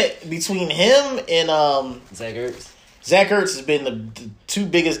 He's had between him and Zach Ertz. Zach Ertz has been the two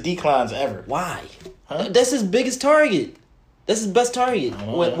biggest declines ever. Why? Huh? That's his biggest target. That's his best target.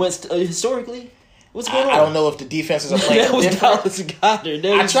 don't When historically, what's going on? I don't know if the defenses are playing That was different. Dallas Goddard.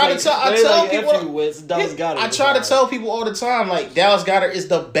 I try to tell people. Dallas Goddard. I try to tell people all the time, like Dallas Goddard is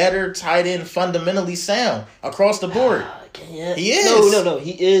the better tight end, fundamentally sound across the board. He is. No.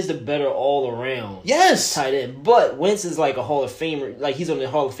 He is the better all around Yes. tight end. But Wentz is like a Hall of Famer. Like he's on the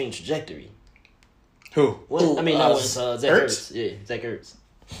Hall of Fame trajectory. Who? Wentz, I mean, not Wentz. Zach Ertz? Ertz. Yeah, Zach Ertz.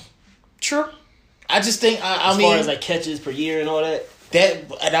 True. I just think As far as like catches per year and all that. that,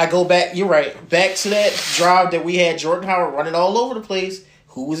 and I go back. You're right. Back to that drive that we had Jordan Howard running all over the place.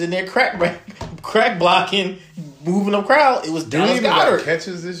 Who was in there crack blocking, moving the crowd? It was Did he Dallas even got Goddard.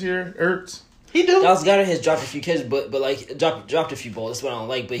 catches this year, Ertz? He do. Dallas Goddard has dropped a few catches, but like dropped a few balls. That's what I don't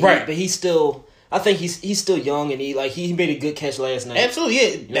like. But Right. but he's still. I think he's still young and he made a good catch last night.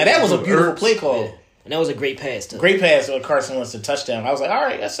 Absolutely. Yeah. Now that was a beautiful Ertz. play call. Yeah. And that was a great pass too. Great pass when Carson Wentz to touchdown. I was like, all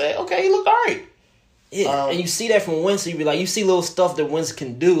right. I said, okay, he looked all right. Yeah, and you see that from Wentz. So you be like, you see little stuff that Wentz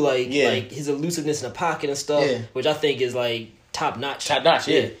can do, like his elusiveness in the pocket and stuff, Yeah. which I think is like top notch. Top notch,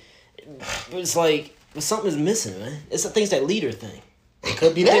 yeah. But it's like, but something is missing, man. I think it's that leader thing. It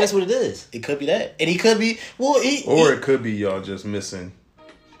could be I think that. that's what it is. It could be that. And he could be, well, Or it could be y'all just missing.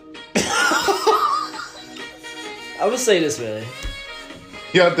 I would say this, man.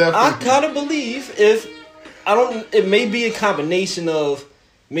 Yeah, I definitely. kind of believe it may be a combination of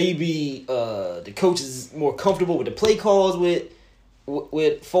maybe the coach is more comfortable with the play calls with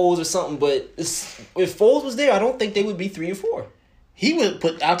Foles or something, but if Foles was there, I don't think they would be 3-4. he would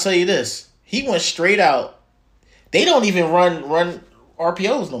put, I'll tell you this. He went straight out. They don't even run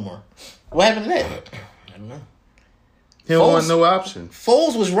RPOs no more. What happened to that? I don't know. He don't Foles- want no option.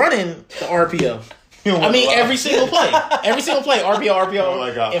 Foles was running the RPO. He don't I want mean, no every option. single play. RPO. Oh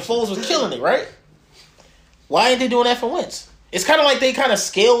my God. And Foles was killing it, right? Why ain't they doing that for Wentz? It's kind of like they kind of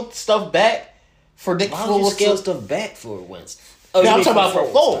scaled stuff back for Dick Why would you Foles. scale stuff back for Wentz? Oh, No, you I'm mean talking about for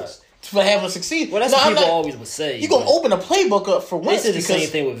Foles. Foles. For having succeed. Well, that's No, what I'm people not- always would say. You gonna but open a playbook up for They Wentz did the because same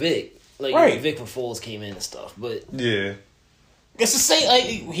thing with Vic. Like Right. Vic when Foles came in and stuff, but Yeah. it's the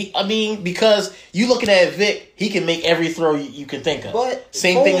same. Because you looking at Vic, he can make every throw you can think of.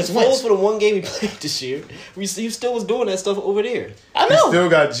 Same Foles, thing as Wentz. Foles for the one game he played this year, he still was doing that stuff over there. I He know. still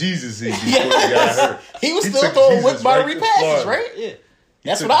got Jesus in before he got Yes. hurt. He was He still took throwing Jesus whip by right to repasses, Florida. right? Yeah,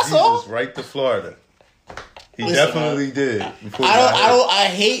 That's Took what I saw. Jesus right to Florida. He Listen, definitely did. Before he got hurt. I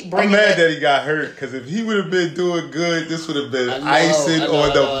hate I'm bringing mad that he got hurt because if he would have been doing good, this would have been icing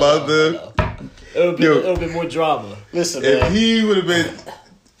on the mother. It would have been more drama. Listen, If man. he would have been,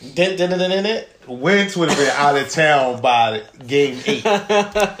 Wentz would have been out of town by game 8.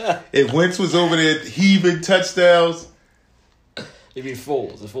 If Wentz was over there heaving touchdowns, It'd be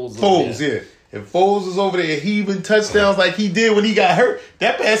Foles. yeah. If Foles was over there heaving touchdowns like he did when he got hurt,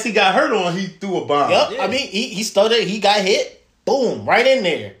 that pass he got hurt on, he threw a bomb. Yep. Yeah. I mean, he started. He got hit. Boom, right in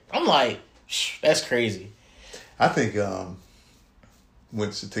there. I'm like, that's crazy. I think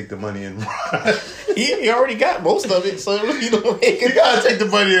Wentz should take the money and run. He already got most of it, so you don't make He it. gotta take the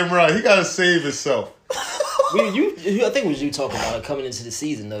money and run. He gotta save himself. I think it was you talking about it coming into the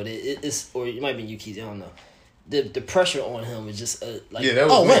season though. That it's or it might be you, Keith. I don't know. The pressure on him is just like Yeah, that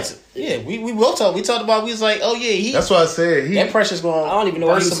was Oh, Wentz. Wentz. Yeah, we will talk. We talked about. We was like, oh yeah, That's what I said. that pressure's going. I don't even know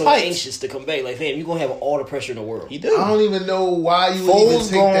why he was burst so some pipes. anxious to come back. Like, fam, you gonna have all the pressure in the world. He do. I don't even know why you would Foles even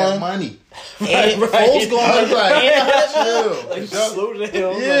take that going- money. And Right. Foles going. I was like, and Like, chill. slow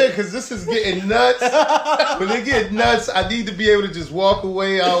down. Yeah, because this is getting nuts. When they get nuts, I need to be able to just walk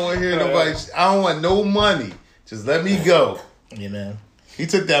away. I don't want to hear nobody. I don't want no money. Just let me go. yeah, man. He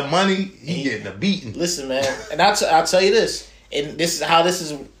took that money. He getting a beating. Listen, man, and I'll tell you this, and this is how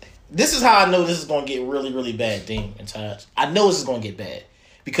I know this is going to get really, really bad, Dean and Taj. I know this is going to get bad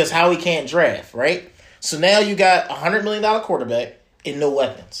because Howie can't draft, right? So now you got $100 million quarterback and no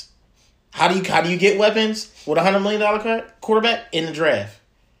weapons. How do you get weapons with $100 million quarterback in the draft?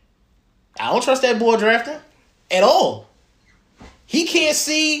 I don't trust that boy drafting at all. He can't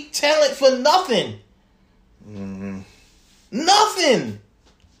see talent for nothing. Nothing.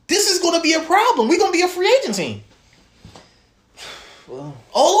 This is going to be a problem. We're going to be a free agent team. Well,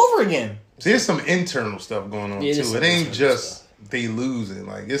 All over again. There's some internal stuff going on Yeah, too. there's It some ain't internal just stuff. they losing.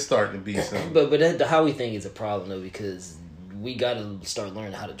 Like it's starting to be something. but the Howie thing is a problem though because we got to start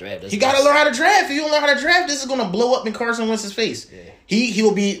learning how to draft. You got to learn how to draft. If you don't learn how to draft, this is going to blow up in Carson Wentz's face. Yeah. He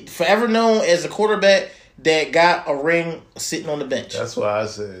will be forever known as a quarterback that got a ring sitting on the bench. That's why I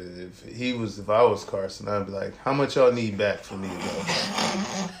said if I was Carson, I'd be like, how much y'all need back for me to go?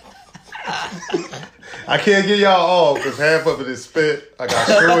 I can't get y'all all because half of it is spent. I got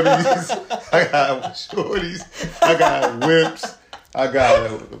shorties. I got whips. I got a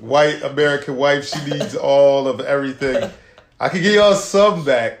white American wife. She needs all of everything. I can get y'all some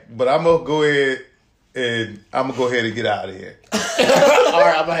back, but I'm gonna go ahead and get out of here. All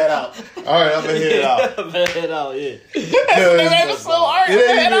right, I'm going to head out. All right, I'm gonna head out. Head out, yeah.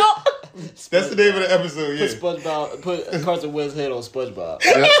 That's the name of the episode. Yeah. Put SpongeBob, put Carson Wentz's head on SpongeBob.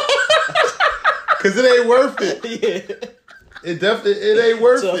 Because it ain't worth it. Yeah. It ain't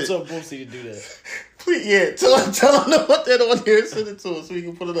worth it. Tell Boosie to do that. Please, yeah, tell him to put that on here and send it to us so we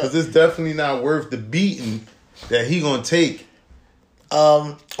can put it up. Because it's definitely not worth the beating that he gonna take.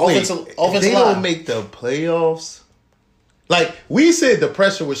 Offensive If line. they don't make the playoffs. Like we said, the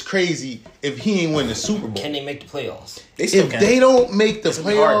pressure was crazy if he ain't win the Super Bowl. Can they make the playoffs? They still If can. they don't make the It's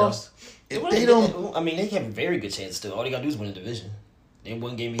gonna be hard, playoffs, if they don't, I mean, they have a very good chance still. All they gotta do is win the division. They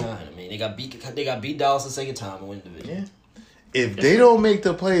one game behind. I mean, they got beat Dallas the second time and win the division. if they don't make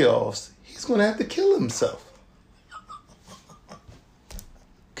the playoffs, he's gonna have to kill himself.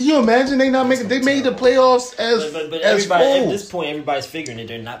 Can you imagine they not making? They made the playoffs as But as everybody at Foles. this point, everybody's figuring that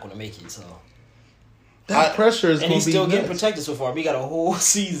they're not going to make it. So, That pressure is and gonna he's be still getting nuts. protected so far. We got a whole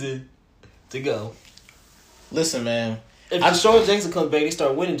season to go. Listen, man. If Deshaun Jackson comes back, they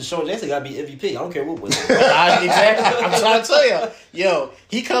start winning. Deshaun Jackson got to be MVP. I don't care what wins. Exactly. I'm trying to tell you. Yo,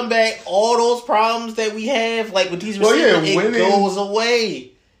 he come back, all those problems that we have, like with these Well, receivers, yeah, it winning- goes away.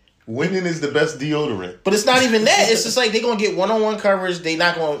 Winning is the best deodorant. But it's not even that. It's just like they're gonna get one-on-one coverage. They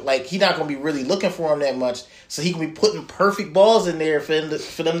not gonna he not gonna be really looking for him that much. So he can be putting perfect balls in there for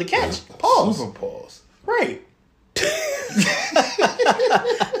them to catch. Pause. Super pause. Right.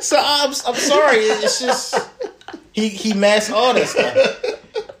 So I'm sorry. It's just he masked all this stuff.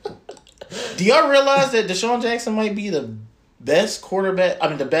 Do y'all realize that Deshaun Jackson might be the best quarterback? I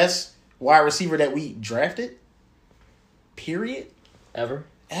mean, the best wide receiver that we drafted. Period. Ever?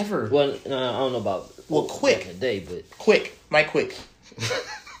 Ever. Well, no, I don't know about quick. back in the day, but Quick. I'm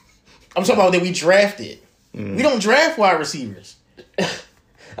talking about that we drafted. We don't draft wide receivers.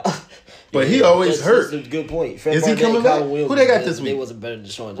 But he always that's hurt. a good point. Fred Is he Barnett, coming Colin back? Williams, Who they got this They week? wasn't better than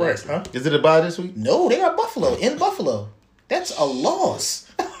Deshaun Right, Jackson. huh? Is it a bye this week? No, they got Buffalo. In Buffalo. That's a loss.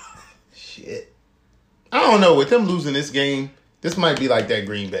 Shit. I don't know. With them losing this game, this might be like that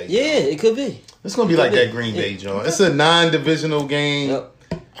Green Bay. Yeah, it could be. It's gonna be like that Green Bay, John. It's a non-divisional game. Yep.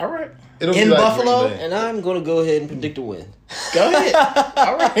 All right. It'll In be like Buffalo? Green Bay. And I'm going to go ahead and predict a win. Go ahead.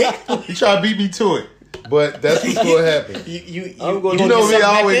 All right. You try to beat me to it, but that's what's gonna happen. You I'm going You know me,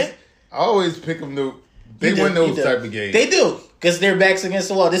 I I always pick them to They do, win those you do. type of games. They do because their backs against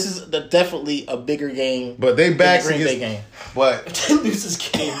the wall. This is definitely a bigger game. But they than backs the Green Bay against. game. But Loses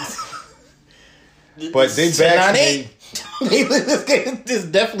games. they backs 10-9-8. They lose this game. This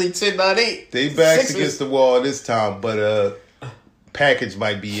is definitely 10-9-8. they backs Sixers. against the wall this time. But package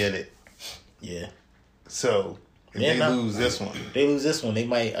might be in it. Yeah. So if Yeah, they no. lose this one, They lose this one, they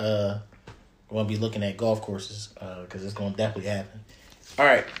might want to be looking at golf courses because it's going to definitely happen. All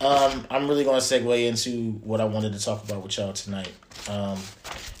right, I'm really going to segue into what I wanted to talk about with y'all tonight.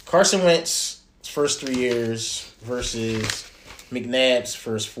 Carson Wentz's first 3 years versus McNabb's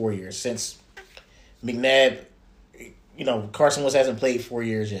first 4 years. Since McNabb, Carson Wentz hasn't played 4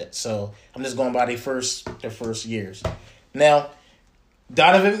 years yet, so I'm just going by their first years. Now,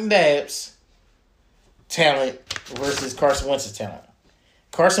 Donovan McNabb's talent versus Carson Wentz's talent.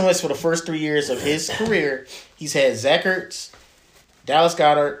 Carson Wentz, for the first 3 years of his career, he's had Zach Ertz, Dallas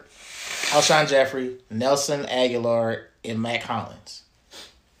Goedert, Alshon Jeffrey, Nelson Aguilar, and Mac Hollins.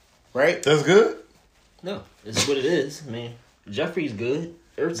 Right? that's good. No, it's what it is. I mean, Jeffrey's good.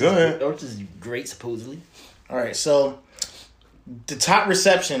 Ertz is great, supposedly. All right, so the top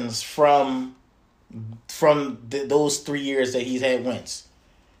receptions from those 3 years that he's had Wentz.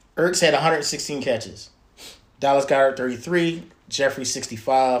 Ertz had 116 catches. Dallas Goedert 33, Jeffrey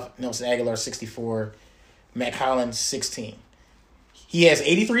 65, Nelson Aguilar 64, Mac Hollins 16. He has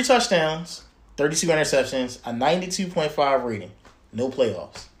 83 touchdowns, 32 interceptions, a 92.5 rating. No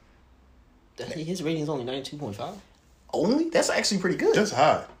playoffs. His rating's only 92.5. Only? That's actually pretty good. That's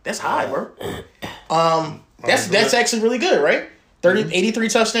high. That's high, bro. That's actually really good, right? 83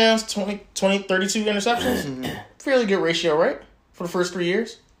 touchdowns, 32 interceptions. Fairly good ratio, right? For the first 3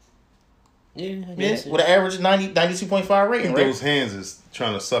 years. Yeah, I Yeah, guess. with an average 92.5 rating, right? Those hands is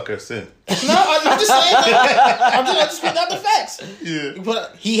trying to suck us in. No, I'm just saying that. I'm just speaking out the facts. Yeah.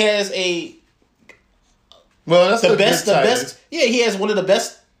 But he has the Well, best. Yeah, he has one of the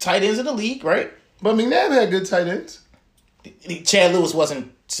best tight ends in the league, right? But McNabb had good tight ends. Chad Lewis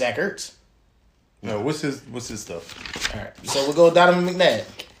wasn't Zach Ertz. No, what's his stuff? All right, so we'll go with Donovan McNabb.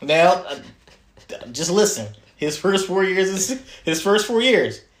 Now, just listen. His first 4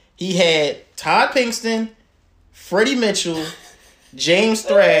 years, he had Todd Pinkston, Freddie Mitchell, James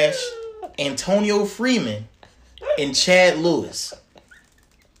Thrash, Antonio Freeman, and Chad Lewis.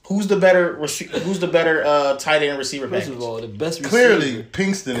 Who's the better tight end receiver First package? of all, the best receiver. Clearly,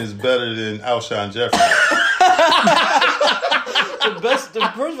 Pinkston is better than Alshon Jeffrey. First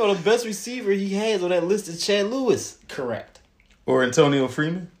of all, the best receiver he has on that list is Chad Lewis. Correct. Or Antonio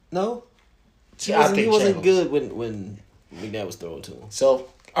Freeman. No, he I think wasn't Chad good when McNabb was throwing to him. So,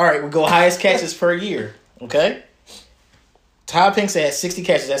 all right, we go highest catches per year. Okay. Todd Pinkston had 60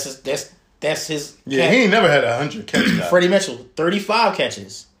 catches. That's his. Yeah, he ain't never had 100 catches. out. Freddie Mitchell 35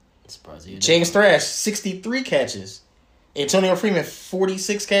 catches. Surprised James Thrash 63 catches. Antonio Freeman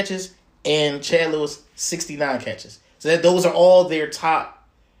 46 catches, and Chad Lewis 69 catches. So those are all their top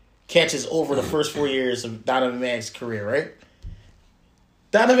catches over the first 4 years of Donovan McNabb's career, right?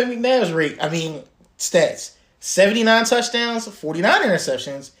 Donovan McNabb's stats: 79 touchdowns, 49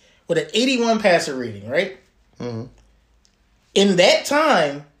 interceptions, with an 81 passer rating, right? Mm-hmm. In that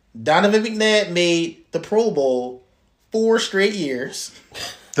time, Donovan McNabb made the Pro Bowl 4 straight years.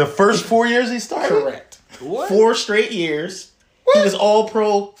 The first 4 years he started? Correct. What? 4 straight years. He was all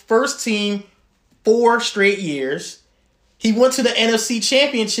pro, first team, 4 straight years. He went to the NFC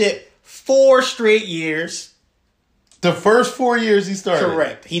Championship 4 straight years. The first 4 years he started?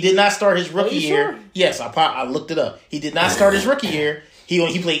 Correct. He did not start his rookie you year. sure? Yes, I looked it up. He did not start his rookie year. He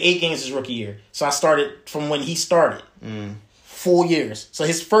played 8 games his rookie year. So I started from when he started. Full years. So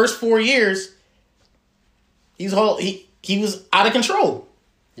his first 4 years, he was out of control.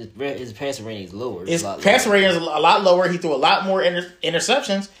 His passer rating is lower. His passer rating is a lot lower. He threw a lot more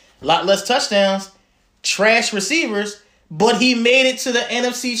interceptions, a lot less touchdowns, trash receivers, but he made it to the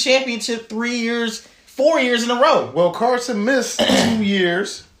NFC Championship 4 years in a row. Well, Carson missed 2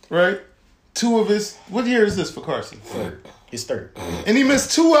 years, right? 2 of his... What year is this for Carson? His third. And he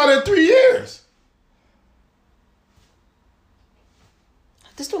missed 2 out of 3 years.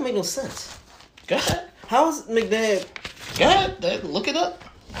 This don't make no sense. Go ahead. How's McNabb? Go ahead. Look it up.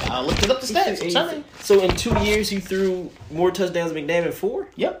 I looked it up the stats. I'm telling you. So in 2 years he threw more touchdowns than McNabb in 4?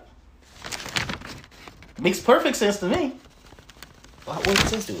 Yep. Makes perfect sense to me. What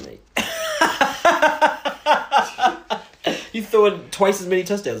sense do it make? He's throwing twice as many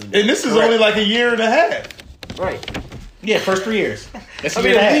touchdowns. And this is only like a year and a half. Right. Yeah, first 3 years. That's a I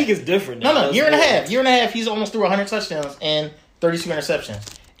year mean, and a the half. league is different. No, now. year and a half. Year and a half, he's almost threw 100 touchdowns and 32 interceptions.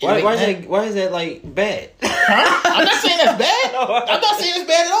 Why is that like bad? I'm not saying that's bad. I'm not saying it's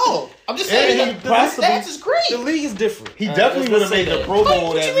bad at all. I'm just saying Yeah, his stats is great. The league is different. He definitely would have made the Pro Bowl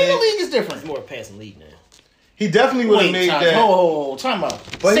What that you mean the man. league is It's different? more a passing league now. He definitely would have made that. Time out.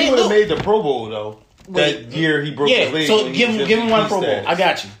 But he St. would have Louis- made the Pro Bowl though. Wait. That year he broke the Yeah, league. so when he give was him one MVP Pro Bowl. status. I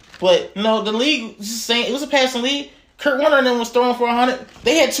got you. But no, the league was just saying it was a passing league. Kurt Warner and them was throwing for 100.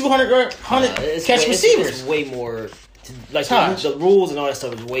 They had 200 catch receivers. It's way more. Like Taj. the rules and all that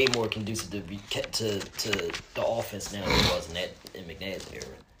stuff is way more conducive to the offense now than it was in McNabb's era.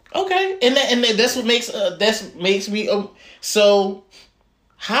 Okay, and that's what makes me. So,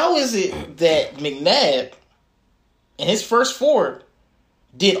 how is it that McNabb and his first four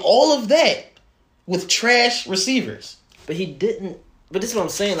did all of that with trash receivers? But he didn't. But this is what I'm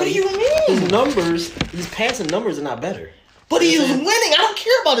saying. What Like do you mean? his numbers, his passing numbers are not better. But he was winning. I don't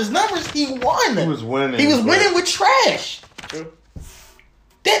care about his numbers. He won. He was winning. He was but- winning with trash. True.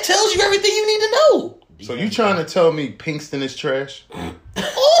 That tells you everything you need to know. So you trying to tell me Pinkston is trash? All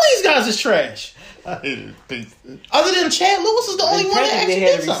these guys is trash. I hated Pinkston. Other than Chad Lewis is the only one that Apparently actually they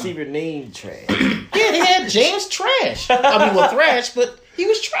had did a something. receiver named Trash. Yeah, they had James Trash. I mean, well, Thrash, but he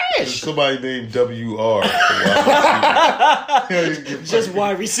was trash. Somebody named WR. Just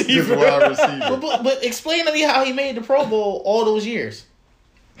wide receiver. Just wide receiver. But explain to me how he made the Pro Bowl all those years.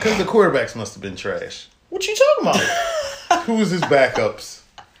 Because the quarterbacks must have been trash. What you talking about? Who was his backups?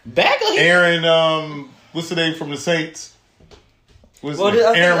 Back up. Aaron, what's the name from the Saints? What's Well, his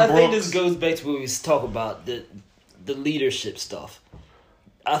name? Aaron I think Brooks. this goes back to what we was talking about the leadership stuff.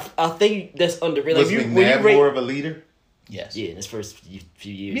 I think that's underrated. Was Like, McNabb more of a leader? Yes. yeah, in his first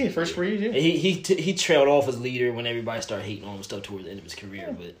few years. Yeah, first 4 years. And Yeah. he trailed off as leader when everybody started hating on him and stuff towards the end of his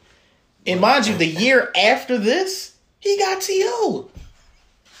career. But And mind you, the year after this, he got T.O.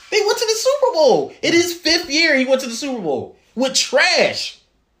 They went to the Super Bowl. In his 5th year, he went to the Super Bowl with trash.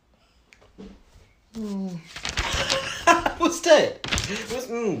 what's that?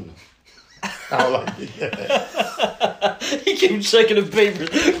 I don't like it. He kept checking the papers,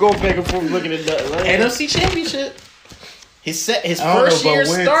 going back and forth, looking at that. Right? NFC Championship. His I don't first know, year but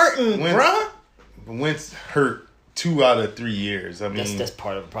Wentz- starting, Wentz- bruh. Wentz hurt 2 out of 3 years. I mean, That's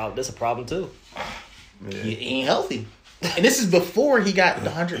part of the problem. That's a problem too. He ain't healthy. And this is before he got the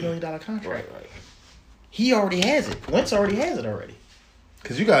 $100 million contract. Right. He already has it. Wentz already has it already.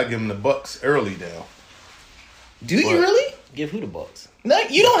 because you got to give him the Bucks early now. Do you What? really? Give who the Bucks? No,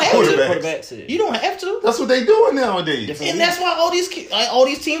 you don't have Quarterback. to. Quarterbacks. Yeah. You don't have to. That's what they doing nowadays. Different- And that's why all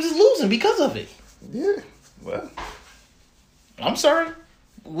these teams is losing because of it. Yeah. Well, I'm sorry.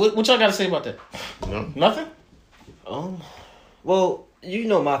 What y'all got to say about that? no. Nothing? Well, you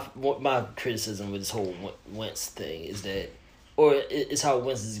know my criticism with this whole Wentz thing is that, or it's how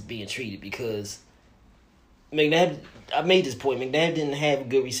Wentz is being treated because McNabb. I made this point. McNabb didn't have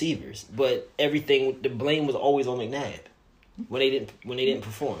good receivers, but the blame was always on McNabb when they didn't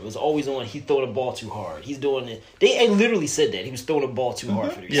perform. It was always on he throwing the ball too hard. He's doing it. They literally said that he was throwing the ball too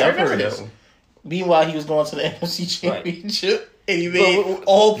hard for the Yeah, I've receivers. heard this. that one. Meanwhile, he was going to the NFC Championship and he made But-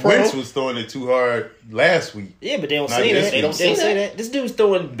 all pro. Wentz was throwing it too hard last week. Yeah, but they don't Not say this that. week. They don't say that. This dude's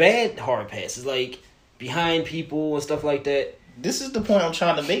throwing bad hard passes, like behind people and stuff like that. This is the point I'm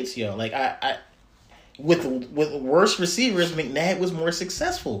trying to make to y'all. Like I with worse receivers, McNabb was more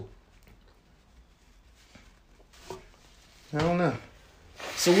successful. I don't know.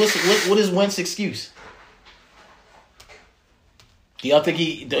 So what is Wentz's excuse? Do y'all think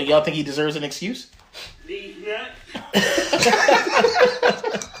he deserves an excuse? These nuts.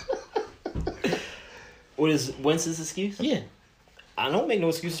 What is Wentz's excuse? Yeah. I don't make no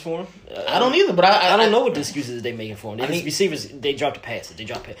excuses for him. I don't either, but I don't know what the excuses they making for him. His receivers, they dropped the passes. They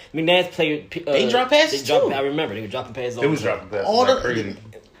dropped passes. Nabb's player. They dropped passes too. I remember they were dropping passes. All It was the time. dropping passes all like the crazy.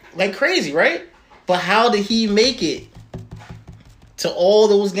 like crazy, right? But how did he make it to all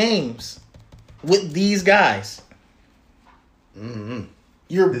those games with these guys? Mm-hmm.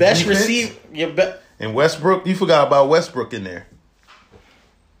 Your The best defense? receiver, your best And Westbrook, you forgot about Westbrook in there.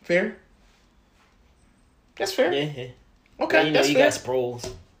 fair. That's fair. Yeah. Okay, Yeah, you know that's you fair. got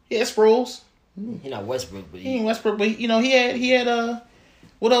Sproles. Yeah, Sproles. He not Westbrook, but He ain't Westbrook, but he had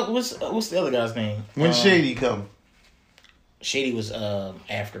what else? What's the other guy's name? When Shady come? Shady was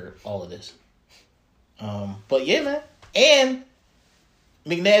after all of this. But yeah, man. And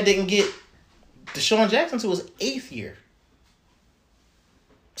McNabb didn't get Deshaun Jackson until his 8th year.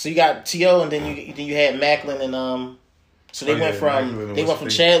 So you got T.O. and then you had Macklin and so they Oh, went yeah, from Macklin they was went from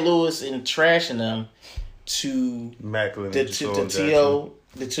free. Chad Lewis and trashing them to Macklin the and Deshaun to Jackson. T.O.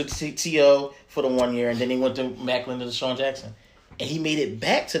 the T.O. for the 1 year, and then he went to Macklin and Deshaun Jackson. And he made it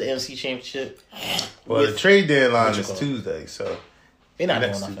back to the NFC Championship. Well, the with- trade deadline what you is call it? Tuesday, so They're not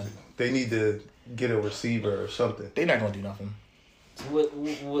doing next nothing. season. They need to get a receiver or something. They're not going to do nothing.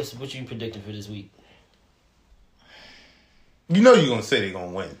 What you predicting for this week? You know you're gonna say they're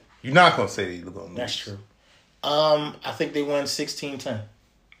gonna win. You're not gonna say they're gonna lose. That's true. I think they win 16-10.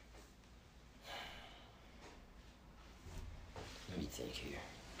 Let me think here.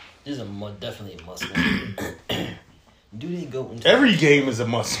 This is definitely a must win. Do they go into Every game is a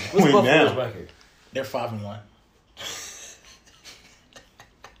must What's win Buffalo's now. record? They're 5-1.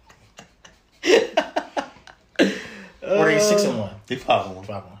 Or they 6-1. They 5-1.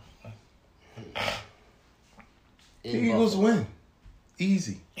 5-1. The In Eagles Buffalo. win.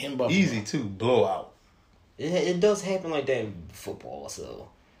 Easy. In Buffalo. Easy too. Blowout. It does happen like that in football, so.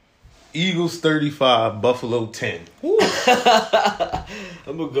 Eagles 35, Buffalo 10. I'm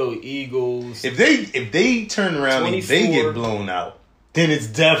gonna go Eagles. If they turn around and they 24. get blown out, then it's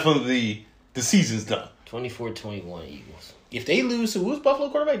definitely the season's done. 24-21 Eagles. If they lose to who's Buffalo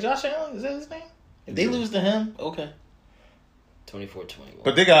quarterback? Josh Allen? Is that his name? If they lose to him, okay. 24-21.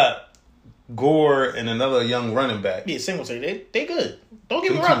 But they got Gore and another young running back. Yeah, Singletary. They good. Don't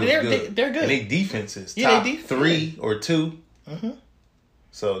get Them me wrong. two is They're good. And they defense is Yeah, top they def- 3 or 2. Mm-hmm.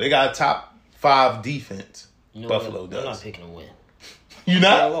 So they got a top 5 defense. You know Buffalo what? I'm not does. picking a win. You I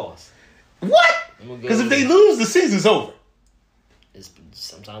not? lost. What? I'm gonna go- Because if they lose, the season's over.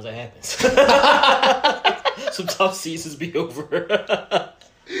 Sometimes that happens. Sometimes seasons be over.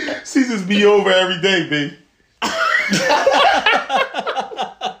 Seasons be over every day, B.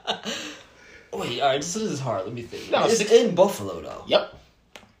 Wait, all right. This is hard. Let me think. No, It's six- in Buffalo though. Yep.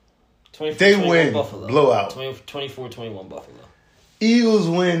 24-21 They win. Buffalo. Blowout. 24-21 Buffalo. Eagles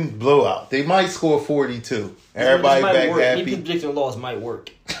win blowout. They might score 42. Everybody This might back work. Me happy. predicting a loss might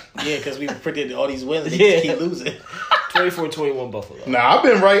work. Yeah, because we predicted all these wins. They Yeah. keep losing. 24-21 Buffalo. Nah, I've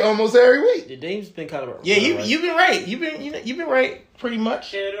been right almost every week. The Dame's been kind of Yeah, right. you've been right. You've been right pretty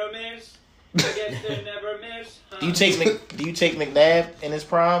much. Hit or miss. I guess they never miss. Huh? Do you take McNabb in his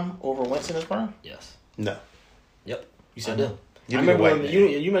prime over Wentz in his prime? Yes. No. Yep. You said I do. no. Give I me the remember white when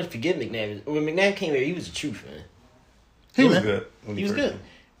man. you might forget McNabb. When McNabb came here, he was the truth, man. He was man. good. when He was first good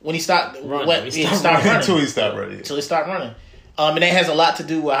when he stopped Running. What, He he stopped stopped came. running Until he stopped running. until he stopped running. And that has a lot to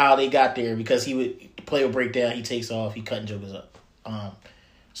do with how they got there because the play would break down, he takes off, he cutting jokers up.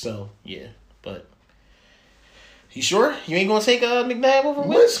 So yeah, but you sure you ain't gonna take McNabb over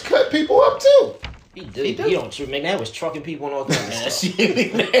Wentz? Wentz cut people up too. He did. He do. He don't. McNabb was trucking people and all kinds of Man, stuff.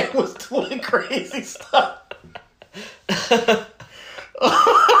 shit, McNabb was doing crazy stuff.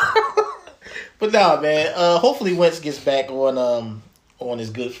 But nah, man. Hopefully Wentz gets back on his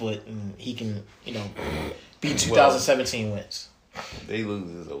good foot and he can beat 2017 Wentz. They lose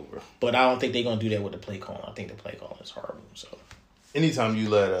is over. But I don't think they're gonna do that with the play calling. I think the play calling is horrible. So Anytime you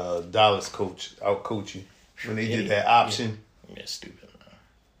let Dallas out coach you when they did that option. yeah, stupid. Man.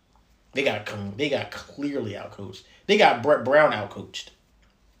 They got clearly outcoached. They got Brett Brown outcoached.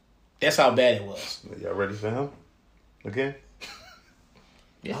 That's how bad it was. Y'all ready for him? Again?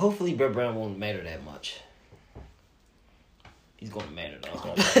 Yeah. Hopefully, Brett Brown won't matter that much. He's going to matter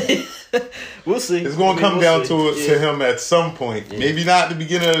though. We'll see. It's going to come down to him at some point. Yeah. Maybe not at the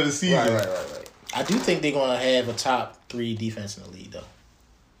beginning of the season. Right. I do think they're gonna have a top 3 defense in the league though.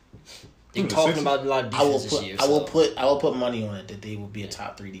 They're talking about a lot of defense this year. I will put money on it that they will be a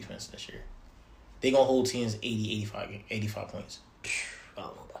top 3 defense this year. They're gonna hold teams 85 points. I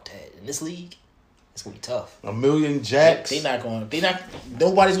don't know about that. In this league, it's going to be tough. $1 million jacks.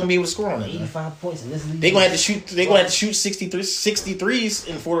 Nobody's gonna be able to score on them. 85 points in this league. They're gonna have to shoot 63s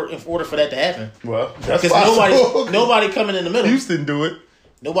in order for that to happen. Well, that's Because possible. nobody coming in the middle. Houston do it.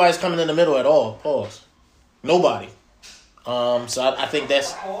 Nobody's coming in the middle at all. Pause. Nobody. So I think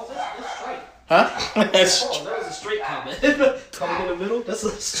that's Oh, that's straight. huh? That's Oh, that was a straight comment. Coming in the middle? That's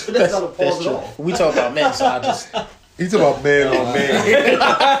not a that's pause at true. all. We talk about men, so I just He's about man on man.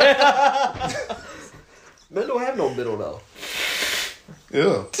 Men don't have no middle though.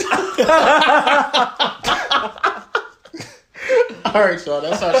 Yeah. all right, y'all.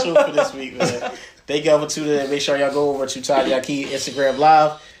 That's our show for this week, man. Thank y'all for tuning in. Make sure y'all go over to Todd Yaki Instagram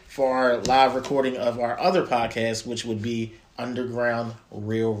Live for our live recording of our other podcast, which would be Underground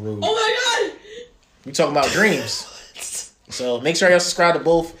Railroad. Oh my god! We talking about dreams. So make sure y'all subscribe to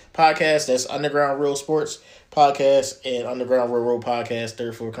both podcasts. That's Underground Real Sports Podcast and Underground Railroad Podcast.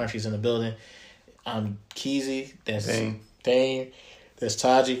 34 countries in the building. I'm Keezy. That's Dane. Dane. That's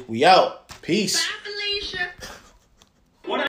Taji. We out. Peace.